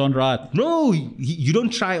those ones aren't right. No, you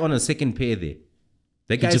don't try on a second pair there.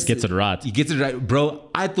 That guy just gets it right. He gets it right. Bro,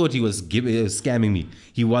 I thought he was scamming me.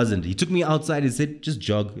 He wasn't. He took me outside and said, just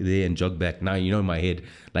jog there and jog back. Now, in my head,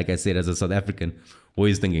 like I said, as a South African,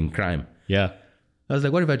 always thinking crime. Yeah. I was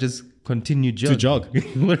like, what if I just continue to jog?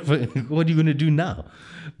 What are you going to do now?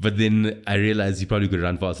 But then I realized he probably could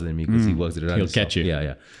run faster than me because he works at a running He'll catch you.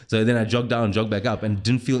 Yeah. So then I jogged down, jogged back up and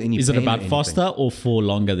didn't feel any pain. Is it about faster or for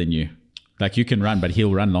longer than you? Like you can run, but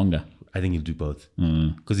he'll run longer. I think he'll do both.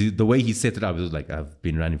 Because the way he set it up, it was like, I've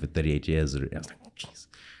been running for 38 years already. I was like, jeez,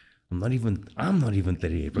 I'm not even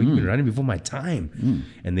 38, bro. You've been running before my time.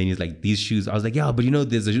 And then he's like, these shoes. I was like, yeah, but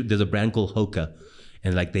there's a brand called Hoka.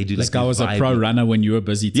 And like they do this guy was a pro runner when you were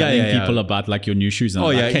busy telling people about like your new shoes.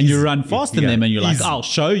 And can you run faster than them? And you're like, I'll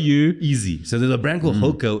show you. Easy. So there's a brand called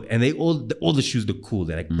Hoka, and they all the shoes look cool.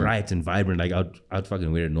 They're like bright and vibrant. Like I'd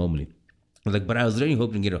fucking wear it normally. I was like, but I was really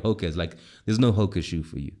hoping to get a Hoka. It's like, there's no Hoka shoe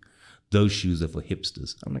for you. Those shoes are for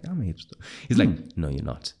hipsters. I'm like, I'm a hipster. He's like, no, you're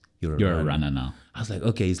not. You're a runner now. I was like,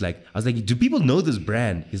 okay. I was like, do people know this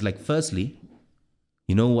brand? He's like, firstly,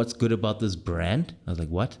 you know what's good about this brand? I was like,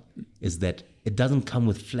 what? Is that it doesn't come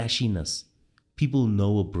with flashiness. People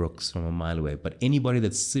know a Brooks from a mile away, but anybody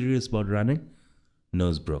that's serious about running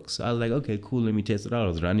knows Brooks. I was like, okay, cool, let me test it out. I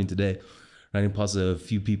was running today, running past a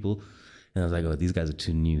few people, And I was like, oh, these guys are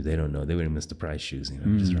too new. They don't know. They wearing Mr. Price shoes.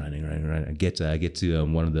 I'm just running. I get to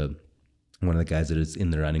one of the guys that is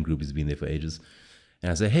in the running group. He's been there for ages. And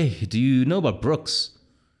I say, hey, do you know about Brooks?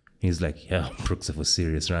 He's like, yeah, Brooks are for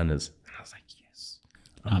serious runners. And I was like, yes.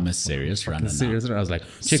 I'm a serious runner. Serious runner. I was like,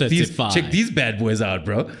 Certified. check these bad boys out,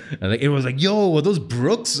 bro. And like it was like, yo, are those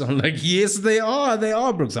Brooks? I'm like, yes, they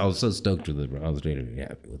are Brooks. I was so stoked with it, bro. I was really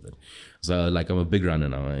happy with it. So like, I'm a big runner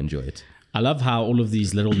now. I enjoy it. I love how all of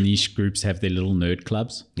these little niche groups have their little nerd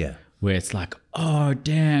clubs. Yeah. Where it's like, oh,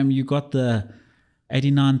 damn, you got the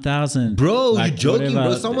 89,000. Bro, like, you're joking,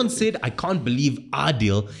 whatever. bro. Someone said, I can't believe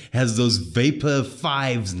Adil has those Vapor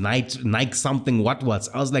 5s, Nike something, what's.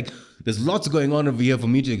 I was like, there's lots going on over here for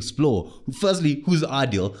me to explore. Firstly, who's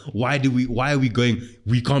Adil? Why are we going,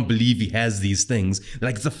 we can't believe he has these things.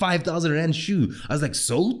 Like, it's a 5,000 Rand shoe. I was like,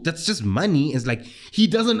 so? That's just money. It's like, he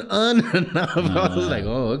doesn't earn enough. I was like,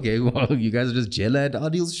 oh, okay, well, you guys are just jealous at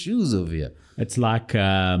Adil's shoes over here. It's like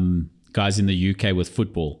guys in the UK with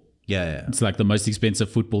football. Yeah. It's like the most expensive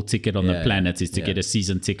football ticket on the planet is to get a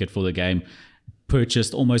season ticket for the game,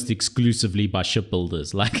 purchased almost exclusively by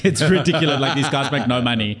shipbuilders. Like, it's ridiculous. Like, these guys make no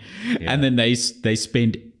money, and then they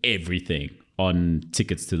spend everything on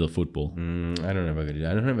tickets to the football. I don't know if I can do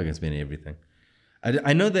that. I don't know if I can spend everything.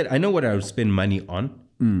 I know what I would spend money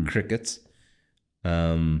on. Cricket.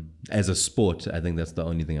 As a sport, I think that's the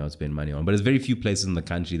only thing I would spend money on. But there's very few places in the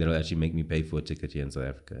country that will actually make me pay for a ticket here in South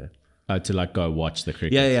Africa. To like go watch the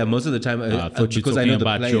cricket. Yeah. Most of the time, I thought you were talking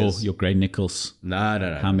about your Grey Nichols. No.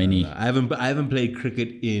 How many? No. I haven't played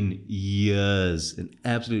cricket in years, in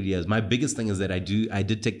absolute years. My biggest thing is that I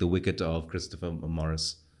did take the wicket of Christopher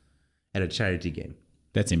Morris at a charity game.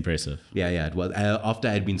 That's impressive. Yeah. It was after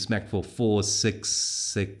I had been smacked for 4,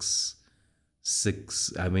 6.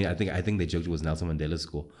 I mean, I think they joked it was Nelson Mandela's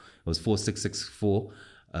score. It was 4, 6, 6, 4.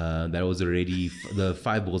 That was already the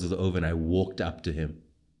 5 balls was over, and I walked up to him.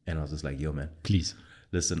 And I was just like, yo, man, please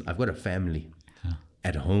listen, I've got a family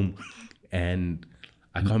at home and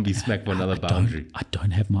I can't be smacked for another boundary. I don't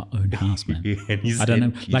have my own house, man. And he I don't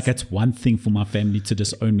know. Like, it's one thing for my family to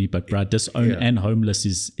disown me, but bro, disown and homeless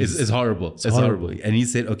is horrible. It's horrible. And he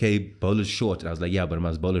said, okay, bowl it short. And I was like, yeah, but I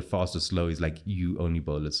must bowl it fast or slow. He's like, you only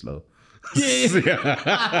bowl it slow. I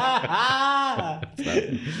was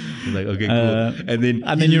like, okay, cool. And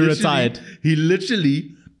then you retired. He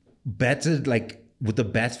literally batted like with the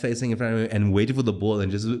bat facing in front of him and waited for the ball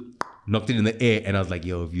and just knocked it in the air. And I was like,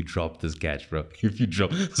 yo, if you drop this catch, bro,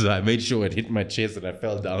 So I made sure it hit my chest and I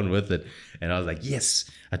fell down with it. And I was like, yes,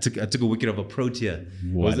 I took a wicket of a Protea.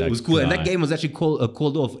 It was cool. And that game was actually called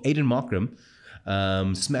off. Aiden Markram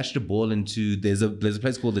smashed a ball into there's a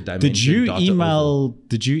place called the Dimension.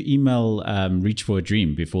 Did you email Reach for a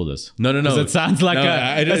Dream before this? No. It sounds like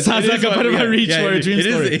a bit of a Reach for a Dream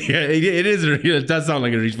story. It does sound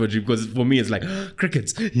like a Reach for a Dream because for me it's like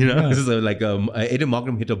crickets, you know. Yeah. So like Aiden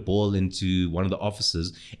Markram hit a ball into one of the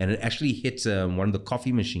offices and it actually hit one of the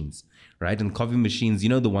coffee machines, right? And coffee machines, you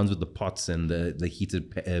know, the ones with the pots and the heated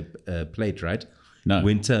plate, right? No.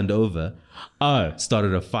 When turned over,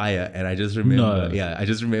 started a fire, and I just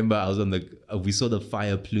remember, I was on we saw the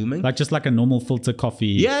fire pluming, just like a normal filter coffee.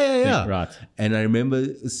 Yeah. Right. And I remember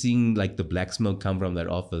seeing like the black smoke come from that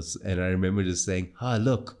office, and I remember just saying,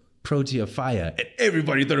 look, Protea fire, and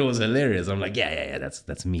everybody thought it was hilarious. I'm like, yeah,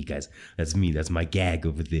 that's me, guys. That's me. That's my gag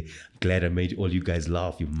over there. Glad I made all you guys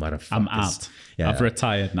laugh, you motherfuckers. I'm out. Yeah. I've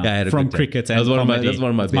retired now. Yeah, I had a from good time. cricket and comedy. That's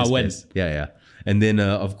one of my best win. days. Yeah. And then,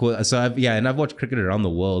 of course, so I've watched cricket around the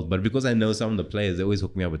world, but because I know some of the players, they always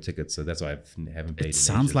hook me up with tickets, so that's why I haven't played. It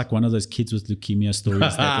sounds like one of those kids with leukemia stories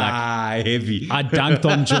that like heavy. I dunked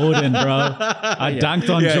on Jordan, bro. I dunked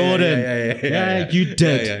on Jordan. Yeah, you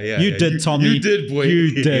did. You did, Tommy. You did, boy.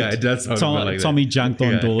 You did. Yeah, it does sound like that. Tommy junked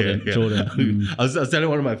on Jordan. I was telling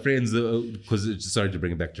one of my friends because sorry to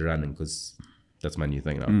bring it back to running because that's my new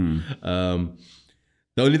thing now.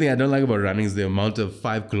 The only thing I don't like about running is the amount of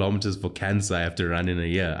 5 kilometers for cancer I have to run in a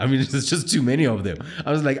year. I mean, there's just too many of them.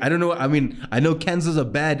 I was like, I don't know. I mean, I know cancer's a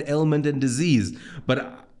bad ailment and disease,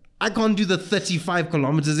 but I can't do the 35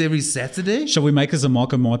 kilometers every Saturday. Shall we make us a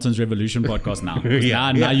Marco Martin's Revolution podcast now?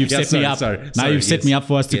 Now you've set me up. Now you've set me up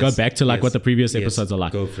for us to go back to like what the previous episodes are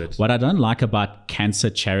like. Go for it. What I don't like about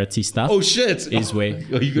cancer charity stuff. Oh shit! Is where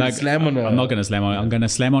you're gonna slam on. I'm not going to slam on. I'm going to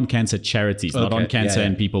slam on cancer charities, not on cancer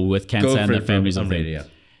and people with cancer and their families of them.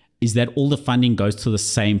 Is that all the funding goes to the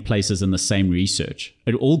same places and the same research.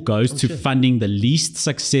 It all goes to funding the least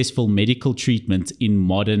successful medical treatment in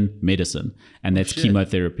modern medicine, and that's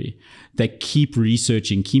chemotherapy. They keep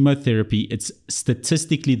researching chemotherapy. It's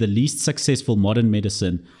statistically the least successful modern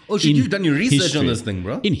medicine. Oh shit, you've done your research on this thing,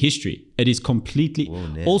 bro. In history. It is completely...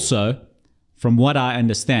 Also, from what I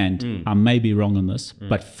understand, I may be wrong on this,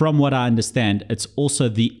 but from what I understand, it's also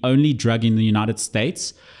the only drug in the United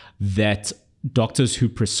States that doctors who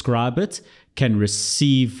prescribe it can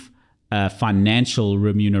receive financial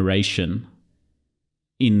remuneration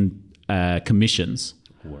in commissions.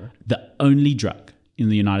 The only drug in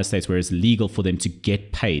the United States where it's legal for them to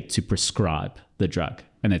get paid to prescribe the drug,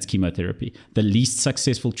 and that's chemotherapy. The least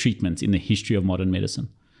successful treatment in the history of modern medicine.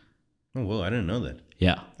 Oh, whoa, I didn't know that.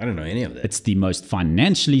 Yeah. I don't know any of that. It's the most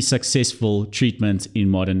financially successful treatment in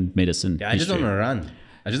modern medicine. I just don't want to run.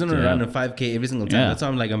 I just don't want to run a 5K every single time. That's why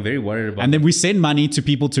I'm very worried about And then we send money to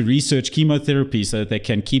people to research chemotherapy so that they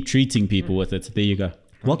can keep treating people with it. There you go.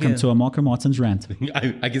 Welcome to a Marco Martins rant.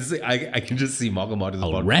 I can just see Marco Martins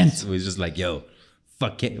rant. Where he's just like, yo,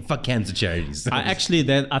 fuck cancer charities. I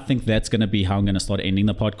think that's going to be how I'm going to start ending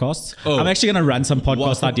the podcast. I'm actually going to run some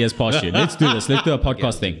podcast ideas past you. Let's do this. Let's do a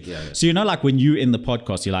podcast thing. So, like when you end the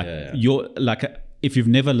podcast, you're like, you're like, if you've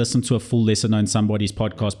never listened to a full Lesser Known Somebody's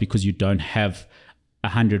podcast because you don't have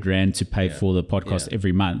 100 Rand to pay for the podcast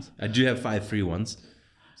every month. I do have 5 free ones.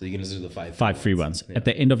 So you can listen to the 5 free ones. At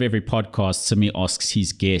the end of every podcast, Simmi asks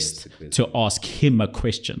his guest to ask him a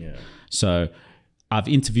question. So I've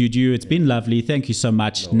interviewed you. It's been lovely. Thank you so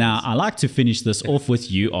much. Now, I like to finish this off with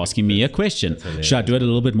you asking me a question. Should I do it a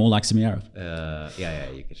little bit more like Simmi Areff?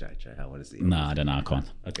 You can try. I want to see. No, I don't know. I can't.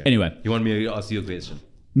 Okay. Anyway. You want me to ask you a question?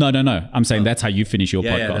 No. I'm saying that's how you finish your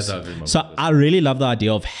podcast. That's how I finish my so podcast. I really love the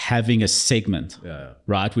idea of having a segment,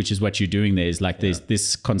 right? Which is what you're doing there. Is like there's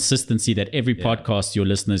this consistency that every podcast your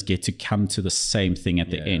listeners get to come to the same thing at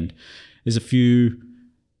the end. There's a few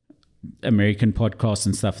American podcasts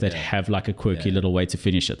and stuff that have like a quirky little way to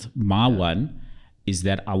finish it. My one is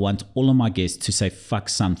that I want all of my guests to say fuck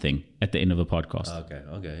something at the end of a podcast.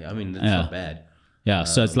 Okay. I mean, that's not bad. Yeah,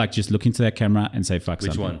 so it's like just look into that camera and say fuck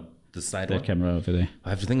something. Which one? The side that one? camera over there.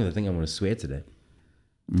 I have to think of the thing I want to swear today.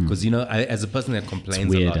 Because as a person that complains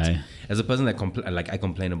weird, a lot, eh? As a person that I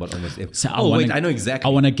complain about almost everything. So I know exactly.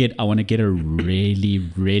 I want to get a really,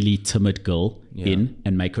 really timid girl in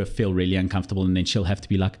and make her feel really uncomfortable, and then she'll have to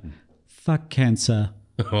be like, "Fuck cancer,"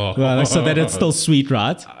 well, so that it's still sweet,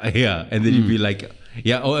 right? And then you'd be like,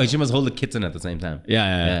 she must hold the kitten at the same time.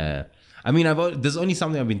 Yeah. I mean, there's only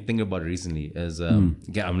something I've been thinking about recently. I'm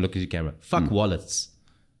looking at your camera. Fuck wallets.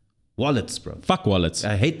 Wallets, bro. Fuck wallets.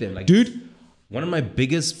 I hate them. Like, dude. One of my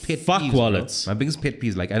biggest pet fuck peeves, wallets. Bro. My biggest pet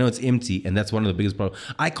peeves, like I know it's empty, and that's one of the biggest problems.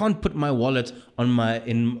 I can't put my wallet on my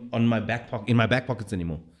back pockets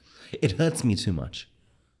anymore. It hurts me too much.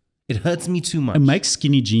 It makes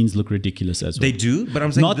skinny jeans look ridiculous as well. They do, but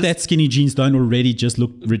I'm saying not that skinny jeans don't already just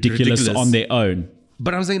look ridiculous on their own.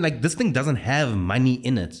 But I'm saying like this thing doesn't have money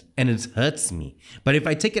in it, and it hurts me. But if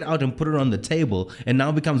I take it out and put it on the table, and now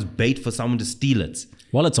it becomes bait for someone to steal it.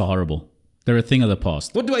 Wallets are horrible. They're a thing of the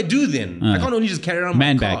past. What do I do then? I can't only just carry around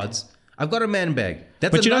my cards. I've got a man bag.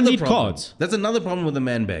 But you don't need cards. That's another problem with a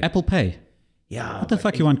man bag. Apple Pay. Yeah. What the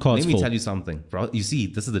fuck you want cards for? Let me tell you something, bro. You see,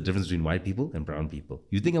 this is the difference between white people and brown people.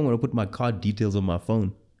 You think I'm going to put my card details on my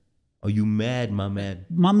phone? Are you mad, my man?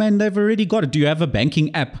 My man, they've already got it. Do you have a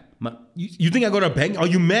banking app? You think I got a bank? Are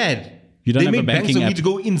you mad? You don't have a banking banks for app. me to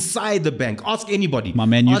go inside the bank. Ask anybody. My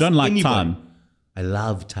man, you don't like time. I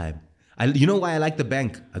love time. You know why I like the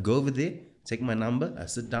bank? I go over there, take my number, I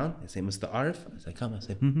sit down, I say, Mr. Areff. I say, come. I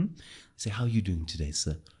say, I say, how are you doing today,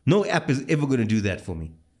 sir? No app is ever going to do that for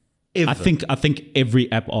me. Ever. I think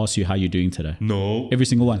every app asks you how you're doing today. No. Every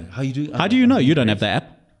single one. How you doing? How do you know? You don't have the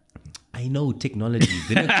app. I know technology.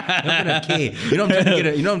 They're not gonna care. You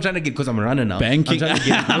know, I'm trying to get because I'm a runner now. Banking.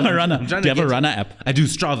 I'm a runner. Do you have a runner app? I do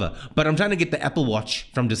Strava, but I'm trying to get the Apple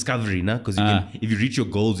Watch from Discovery, now because if you reach your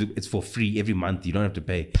goals, it's for free every month. You don't have to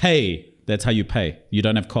pay. Pay. That's how you pay. You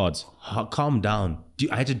don't have cards. Calm down.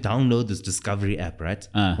 I had to download this Discovery app, right?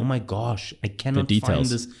 Oh my gosh, I cannot find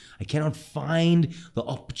this. I cannot find the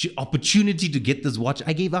opportunity to get this watch.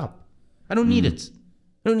 I gave up. I don't need it.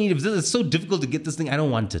 I don't need it. It's so difficult to get this thing. I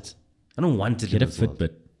don't want it. I don't want it. Get a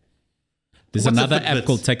Fitbit. There's another app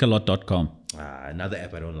called takealot.com. Another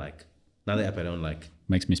app I don't like.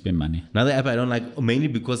 Makes me spend money. Another app I don't like, mainly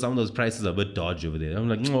because some of those prices are a bit dodgy over there. I'm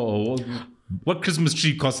like, what Christmas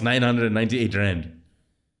tree costs 998 Rand?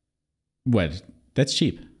 What? That's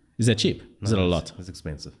cheap. Is that cheap? Is it a lot? It's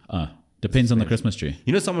expensive. Depends on the Christmas tree.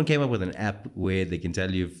 You know, someone came up with an app where they can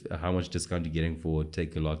tell you how much discount you're getting for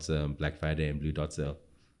Takealot's Black Friday and Blue Dot sale.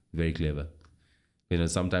 Very clever. You know,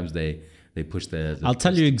 sometimes they push the I'll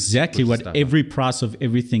tell you exactly what every price of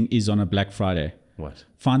everything is on a Black Friday. What?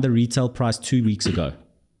 Find the retail price 2 weeks ago.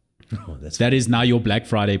 That is now your Black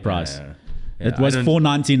Friday price. Yeah. It was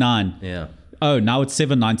 $4.99. Yeah. Oh, now it's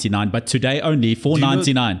 $7.99, but today only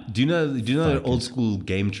 $4.99. Do you know the old school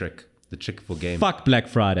game trick The trick for game. Fuck Black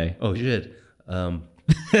Friday. Oh shit. Love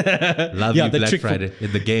you Black Friday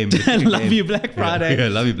in the game. Love you Black Friday. Yeah,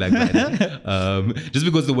 love you Black Friday. Just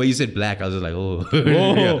because the way you said black, I was just like,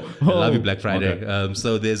 yeah, love you Black Friday. Okay.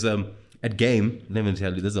 So there's at game. Let me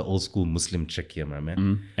tell you, this is an old school Muslim trick here, my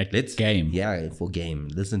man. Game. Yeah, for game.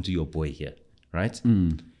 Listen to your boy here, right?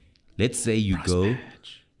 Let's say you go.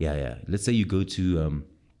 Yeah. Let's say you go to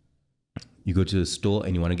a store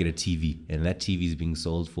and you want to get a TV, and that TV is being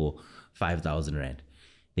sold for 5,000 rand.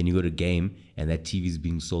 Then you go to game and that TV is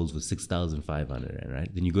being sold for 6,500 rand,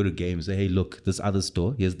 right? Then you go to game and say, hey, look, this other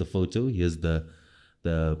store, here's the photo, here's the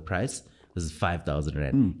price. This is 5,000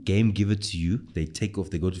 rand. Game give it to you. They take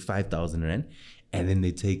off, they go to 5,000 rand, and then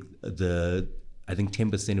they take I think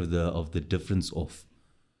 10% of the difference off.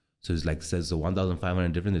 So it's like, says so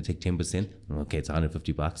 1,500 difference, they take 10%. Okay, it's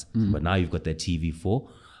 $150. But now you've got that TV for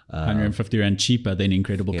 150 rand cheaper than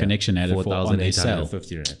Incredible Connection added for on their sale.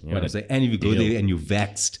 4,850 rand. You know what I'm saying? And if you go there and you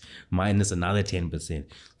vaxxed, minus another 10%,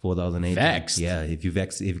 4,800. Vaxxed? Yeah, if you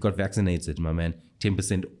got vaccinated, my man,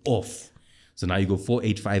 10% off. So now you go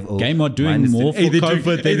 4,850. Game are doing more for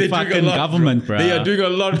COVID than fucking government, bro. They are doing a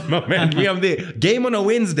lot, my man. Me, I'm there. Game on a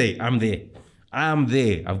Wednesday, I'm there.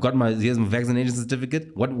 I've got here's my vaccination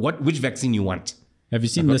certificate. Which vaccine you want? Have you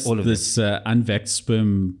seen this unvaxxed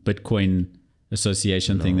sperm Bitcoin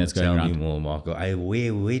association thing that's going around? Tell me more, Marco.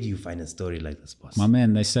 Where do you find a story like this, boss? My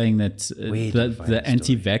man, they're saying that the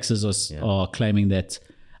anti-vaxxers are claiming that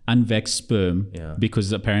unvaxxed sperm,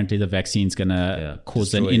 because apparently the vaccine's going to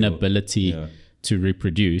cause an inability to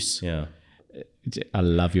reproduce. Yeah. I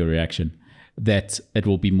love your reaction. That it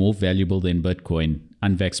will be more valuable than Bitcoin.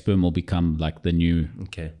 Unvaxxed sperm will become like the new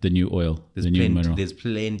oil, new mineral. There's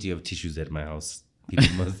plenty of tissues at my house.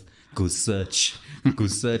 People must go search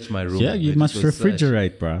my room. Yeah, you must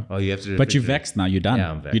refrigerate, bro. Oh, you have to refrigerate. But you're vaxxed now. You're done.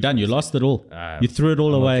 Yeah, I'm vaxxed. You're done. You lost it all. You threw it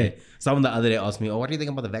all away. Okay. Someone the other day asked me, what do you think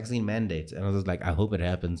about the vaccine mandate? And I was like, I hope it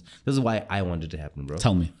happens. This is why I want it to happen, bro.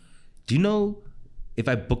 Tell me. Do you know if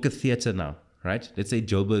I book a theater now, right? Let's say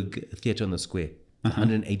Joburg Theater on the Square,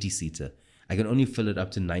 180 seater. I can only fill it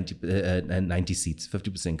up to 90 seats,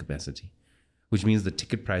 50% capacity, which means the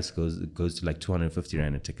ticket price goes to like 250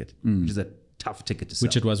 rand a ticket, which is a tough ticket to sell.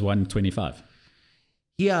 Which it was 125.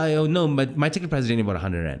 Yeah, no, my ticket price is only about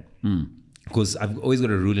 100 rand. Because I've always got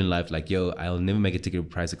a rule in life, like, I'll never make a ticket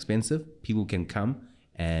price expensive. People can come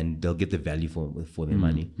and they'll get the value for their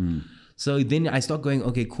money. So then I start going,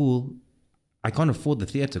 okay, cool. I can't afford the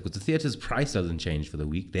theater because the theater's price doesn't change for the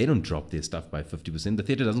week. They don't drop their stuff by 50%. The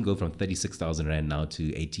theater doesn't go from 36,000 rand now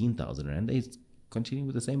to 18,000 rand. They continue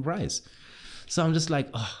with the same price. So I'm just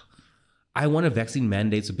like, I want a vaccine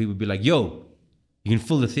mandate so people be like, you can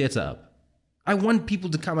fill the theater up. I want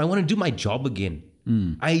people to come. I want to do my job again.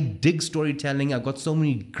 I dig storytelling. I've got so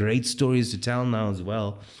many great stories to tell now as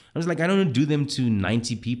well. I was like, I don't want to do them to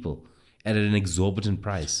 90 people at an exorbitant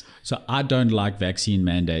price. So I don't like vaccine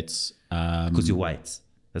mandates. Because you're white.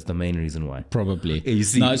 That's the main reason why. Probably. You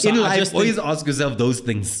see, in life, always ask yourself those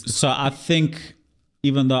things. So I think,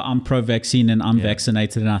 even though I'm pro-vaccine and I'm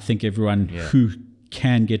vaccinated, and I think everyone who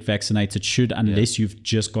can get vaccinated should, unless you've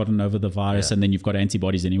just gotten over the virus and then you've got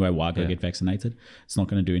antibodies anyway, why go get vaccinated? It's not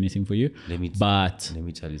going to do anything for you. Let me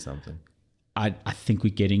tell you something. I think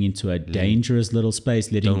we're getting into a dangerous little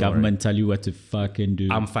space, letting government tell you what to fucking do.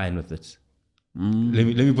 I'm fine with it. Let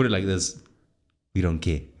me put it like this. We don't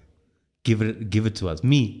care. Give it to us.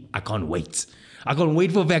 Me, I can't wait. I can't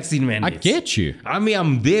wait for vaccine mandates. I get you. I mean,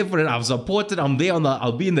 I'm there for it. I've supported. I'm there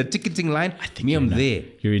I'll be in the ticketing line. I'm there.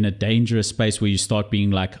 You're in a dangerous space where you start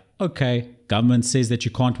being like, okay, government says that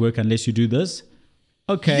you can't work unless you do this.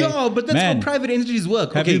 Okay. But that's how private entities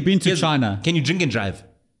work. Have you been to China? Can you drink and drive?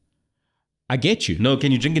 I get you. No,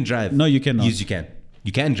 can you drink and drive? No, you cannot. Yes, you can.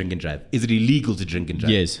 You can drink and drive. Is it illegal to drink and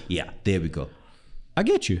drive? Yes. Yeah, there we go. I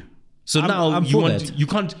get you. So now you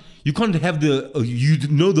can't have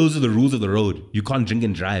those are the rules of the road. You can't drink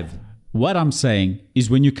and drive. What I'm saying is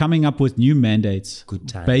when you're coming up with new mandates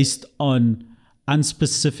based on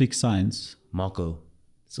unspecific science. Marco,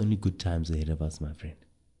 it's only good times ahead of us, my friend.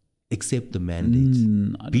 Accept the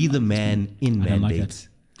mandate. Be the man in mandates.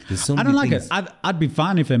 There's so many I don't like things. it. I'd be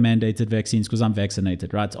fine if they mandated vaccines because I'm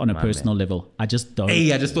vaccinated, right? On a personal level. I just don't.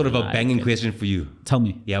 Hey, I just thought of a banging question for you. Tell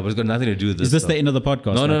me. Yeah, but it's got nothing to do with this. Is this the end of the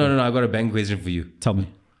podcast? No. I've got a banging question for you. Tell me.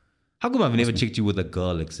 How come I've never checked you with a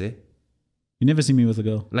girl, like, say? You never see me with a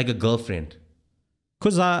girl? Like a girlfriend.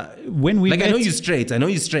 Because when we met... I know you're straight. That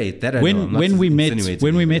I know. When we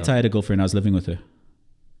met, I had a girlfriend. I was living with her.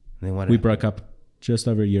 Then what we broke up just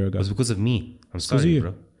over a year ago. It was because of me. I'm sorry,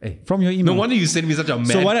 bro. Hey. From your email. No wonder you sent me such a mad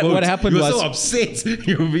So what happened was... You were so upset.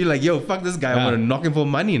 You would be like, yo, fuck this guy. I want to knock him for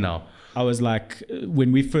money now. I was like,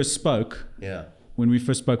 when we first spoke, Yeah. we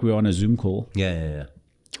were on a Zoom call. Yeah.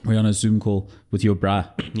 We're on a Zoom call with your bra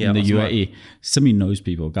in the Osman. UAE. Simmi knows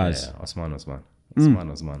people, guys. Yeah, Osman.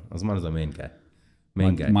 Osman is the main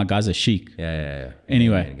guy. My guy's a sheik. Yeah.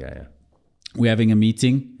 Anyway. Main guy, yeah. We're having a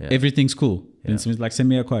meeting. Everything's cool. Then Simmi's like, send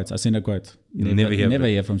me a quote. I send a quote. Never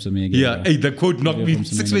hear from Simmi again. Yeah, bro. hey, the quote knocked me from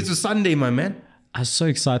 6 ways to Sunday, my man. I was so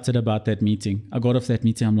excited about that meeting. I got off that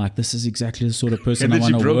meeting. I'm like, this is exactly the sort of person And I then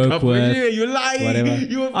want she to broke work up with. you. You're lying.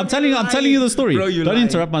 Whatever. I'm telling you the story. Bro, you Don't lying.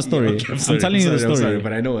 interrupt my story. Yeah, okay, I'm telling you the story. I'm sorry,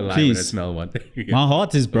 but I know a lie when I Please. smell one. My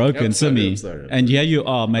heart is broken, I'm sorry, Simmi. I'm sorry. And here you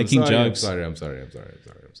are making jokes. I'm sorry.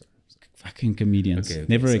 Fucking comedians. Okay,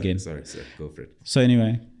 Never sorry, again. Sorry, go for it. So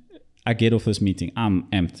anyway, I get off this meeting. I'm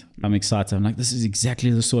amped. I'm excited. I'm like, this is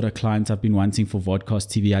exactly the sort of client I've been wanting for Vodcast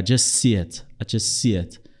TV. I just see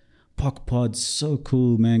it. Poc Pod, so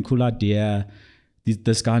cool, man. Cool idea.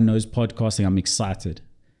 This guy knows podcasting. I'm excited.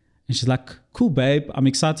 And she's like, cool, babe. I'm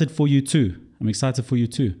excited for you too.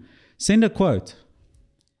 Send a quote.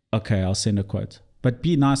 Okay, I'll send a quote. But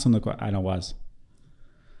be nice on the quote. And I was.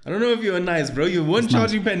 I don't know if you were nice, bro. You weren't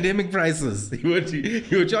charging pandemic prices. You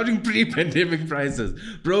were charging pre-pandemic prices,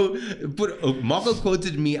 bro. Marco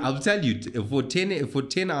quoted me. I'll tell you, for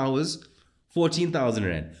 10 hours, 14,000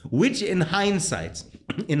 rand. Which in hindsight,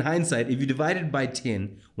 if you divide it by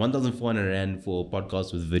 10, 1,400 rand for a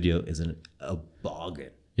podcast with video is a bargain.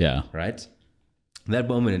 Yeah. Right. That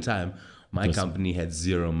moment in time, my company had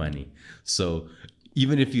zero money. So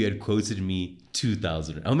even if you had quoted me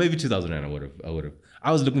 2,000, or maybe 2,000 rand, I would have.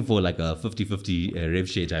 I was looking for like a 50-50 rev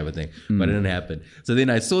share type of thing, but it didn't happen. So then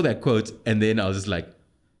I saw that quote, and then I was just like,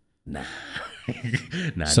 nah.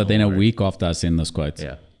 So then a week after I send this quote,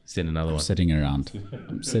 send another one. Sitting around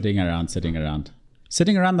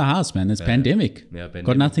the house, man. It's pandemic. Yeah, pandemic.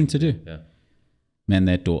 Got nothing to do. Yeah. Man,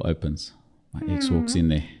 that door opens. My ex walks in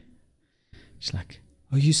there. She's like,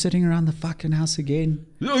 "Are you sitting around the fucking house again?"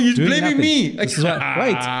 No, you're blaming me. This is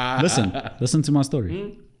wait, listen to my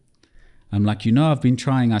story. I'm like, I've been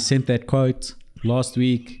trying. I sent that quote last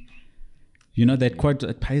week. That quote,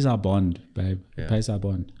 it pays our bond, babe. It pays our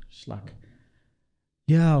bond. She's like,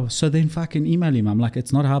 yeah, so then fucking email him. I'm like,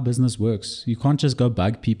 it's not how business works. You can't just go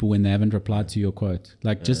bug people when they haven't replied to your quote.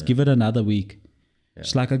 Like, just give it another week. Yeah.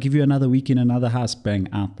 She's like, I'll give you another week in another house. Bang,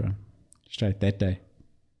 out, bro. Straight that day.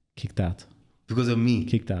 Kicked out. Because of me?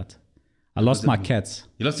 Kicked out. I lost my cats.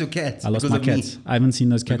 You lost your cats? I lost my cats. I haven't seen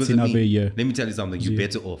those cats in over a year. Let me tell you something. You're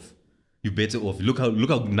better off. You're better off. Look how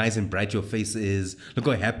nice and bright your face is. Look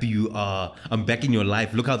how happy you are. I'm back in your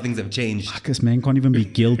life. Look how things have changed. Fuck, this man can't even be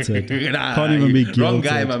guilted. Can't even be guilted. Wrong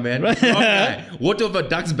guy, my man. Wrong guy. What of a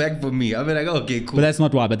duck's back for me? I mean, like, okay, cool. But that's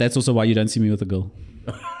not why. But that's also why you don't see me with a girl.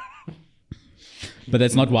 But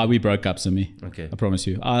that's not why we broke up, Simmi. Okay. I promise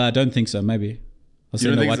you. I don't think so. Maybe. I'll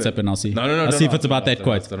send a WhatsApp and I'll see. No. I'll see if it's about that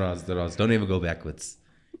quote. Don't ever go backwards.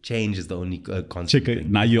 Change is the only constant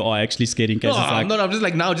thing. Now you are actually scared in case No, I'm not. I'm just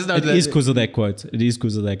like now. It is because of that quote. It is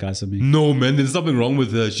because of that guy, Simmi. No, man. There's something wrong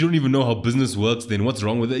with her. She don't even know how business works. Then what's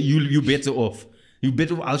wrong with her? You better off.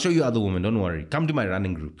 I'll show you other women. Don't worry. Come to my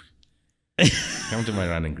running group.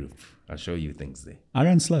 I'll show you things there. I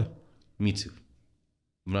run slow. Me too.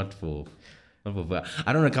 Not for. I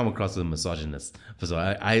don't want to come across as a misogynist.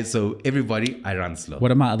 So everybody, I run slow.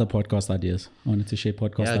 What are my other podcast ideas? I wanted to share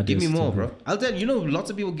podcast ideas. Give me more, bro. I'll tell you.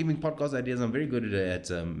 Lots of people give me podcast ideas. I'm very good at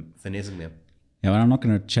finessing them. Yeah, but I'm not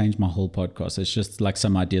going to change my whole podcast. It's just like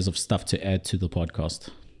some ideas of stuff to add to the podcast.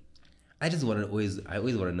 I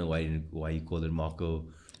always want to know why you call it Marco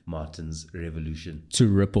Martin's Revolution. To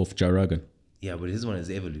rip off Joe Rogan. Yeah, but his one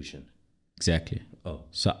is Evolution. Exactly. Oh,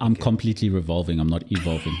 so I'm completely revolving. I'm not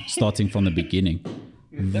evolving. Starting from the beginning.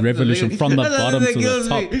 Revolution from the bottom to the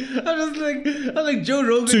top. I'm like Joe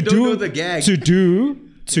Rogan don't know the gag. To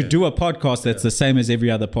do a podcast that's the same as every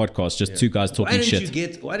other podcast, just two guys talking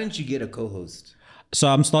shit. Why didn't you get a co-host? So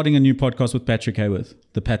I'm starting a new podcast with Patrick Hayworth,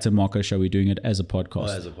 the Pat and Marco Show. We're doing it as a podcast.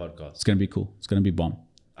 Oh, as a podcast. It's going to be cool. It's going to be bomb.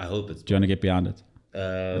 I hope it's. Do you want to get behind it?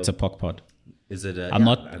 It's a POC pod. Is it? I'm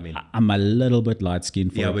a little bit light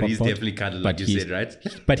skinned for a but he's pod, definitely kind of like you said, right?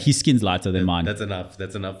 But his skin's lighter than mine. That's enough.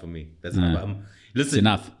 That's enough for me. That's enough. Listen, it's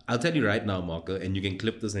enough. I'll tell you right now, Marco, and you can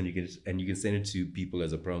clip this and you can send it to people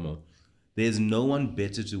as a promo. There's no one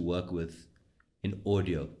better to work with in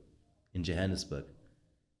audio in Johannesburg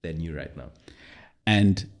than you right now.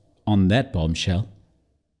 And on that bombshell,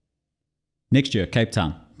 next year, Cape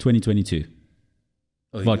Town, 2022.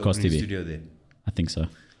 Vodcast TV. Studio there. I think so.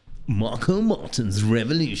 Marco Martin's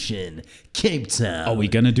Revolution, Cape Town. Are we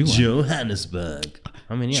going to do one? Johannesburg.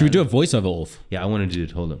 Should we do a voiceover off? Yeah, I want to do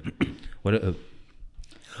it. Hold on.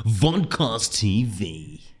 Vodcast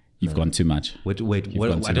TV. You've gone too much. Wait.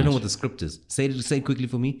 I don't know what the script is. Say it quickly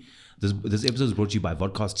for me. This episode is brought to you by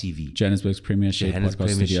Vodcast TV. Johannesburg's premier shared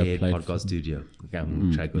podcast studio. Okay, I'm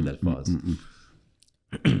going to try to go that fast.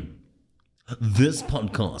 This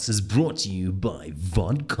podcast is brought to you by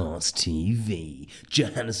Vodcast TV,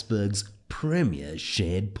 Johannesburg's premier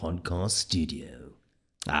shared podcast studio.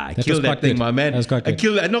 I killed that thing, my man. I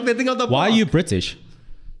killed that. I knocked that thing out the park. Why are you British?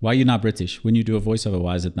 Why are you not British? When you do a voiceover,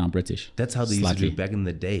 why is it now British? That's how they used to do it back in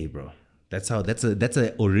the day, bro. That's a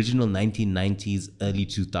original 1990s, early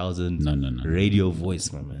 2000s radio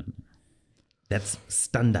voice, my man. That's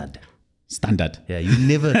standard. Yeah, you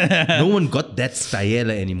never, no one got that style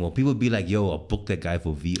anymore. People be like, yo, I'll book that guy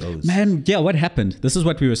for VOs. Man, yeah, what happened? This is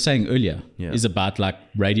what we were saying earlier. Yeah. Is about like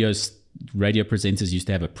radio presenters used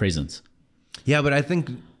to have a presence. Yeah, but I think,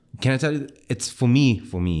 can I tell you, it's for me.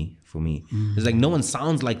 It's like no one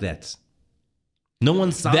sounds like that. No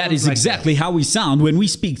one sounds that is like exactly how we sound when we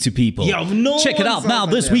speak to people. Yeah, check it out now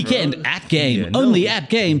this weekend at Game. Only at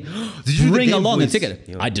Game. Bring along a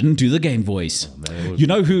ticket. I didn't do the game voice. Oh, man, you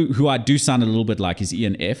know who I do sound a little bit like is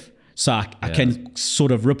Ian F. So I can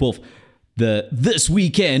sort of rip off the this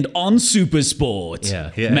weekend on Supersport.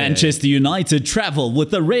 Manchester United travel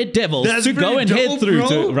with the Red Devils to go and head through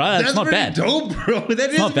to right. That's not bad. Dope, bro.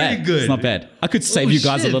 That is pretty good. It's not bad. I could save you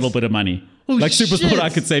guys a little bit of money. Like Supersport, I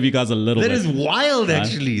could save you guys a little bit. That is wild,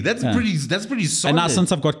 actually. That's pretty solid. And now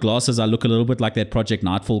since I've got glasses, I look a little bit like that Project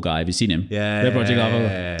Nightfall guy. Have you seen him? Yeah. That Project Nightfall.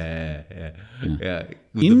 Yeah.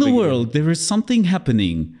 In the world, there is something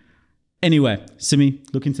happening. Anyway, Simmi,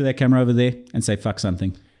 look into that camera over there and say fuck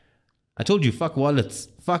something. I told you, fuck wallets.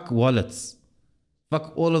 Fuck wallets.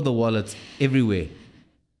 Fuck all of the wallets everywhere.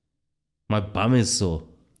 My bum is sore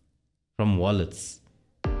from wallets.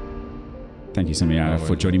 Thank you, Simmi Areff,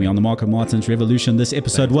 for joining me on the Marco Martins Revolution. This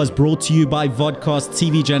episode was brought to you by Vodcast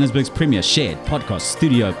TV, Johannesburg's premier shared podcast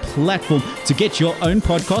studio platform. To get your own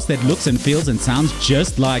podcast that looks and feels and sounds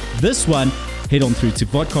just like this one, head on through to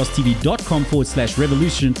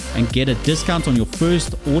vodcasttv.com/revolution and get a discount on your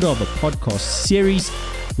first order of a podcast series.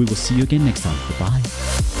 We will see you again next time. Goodbye.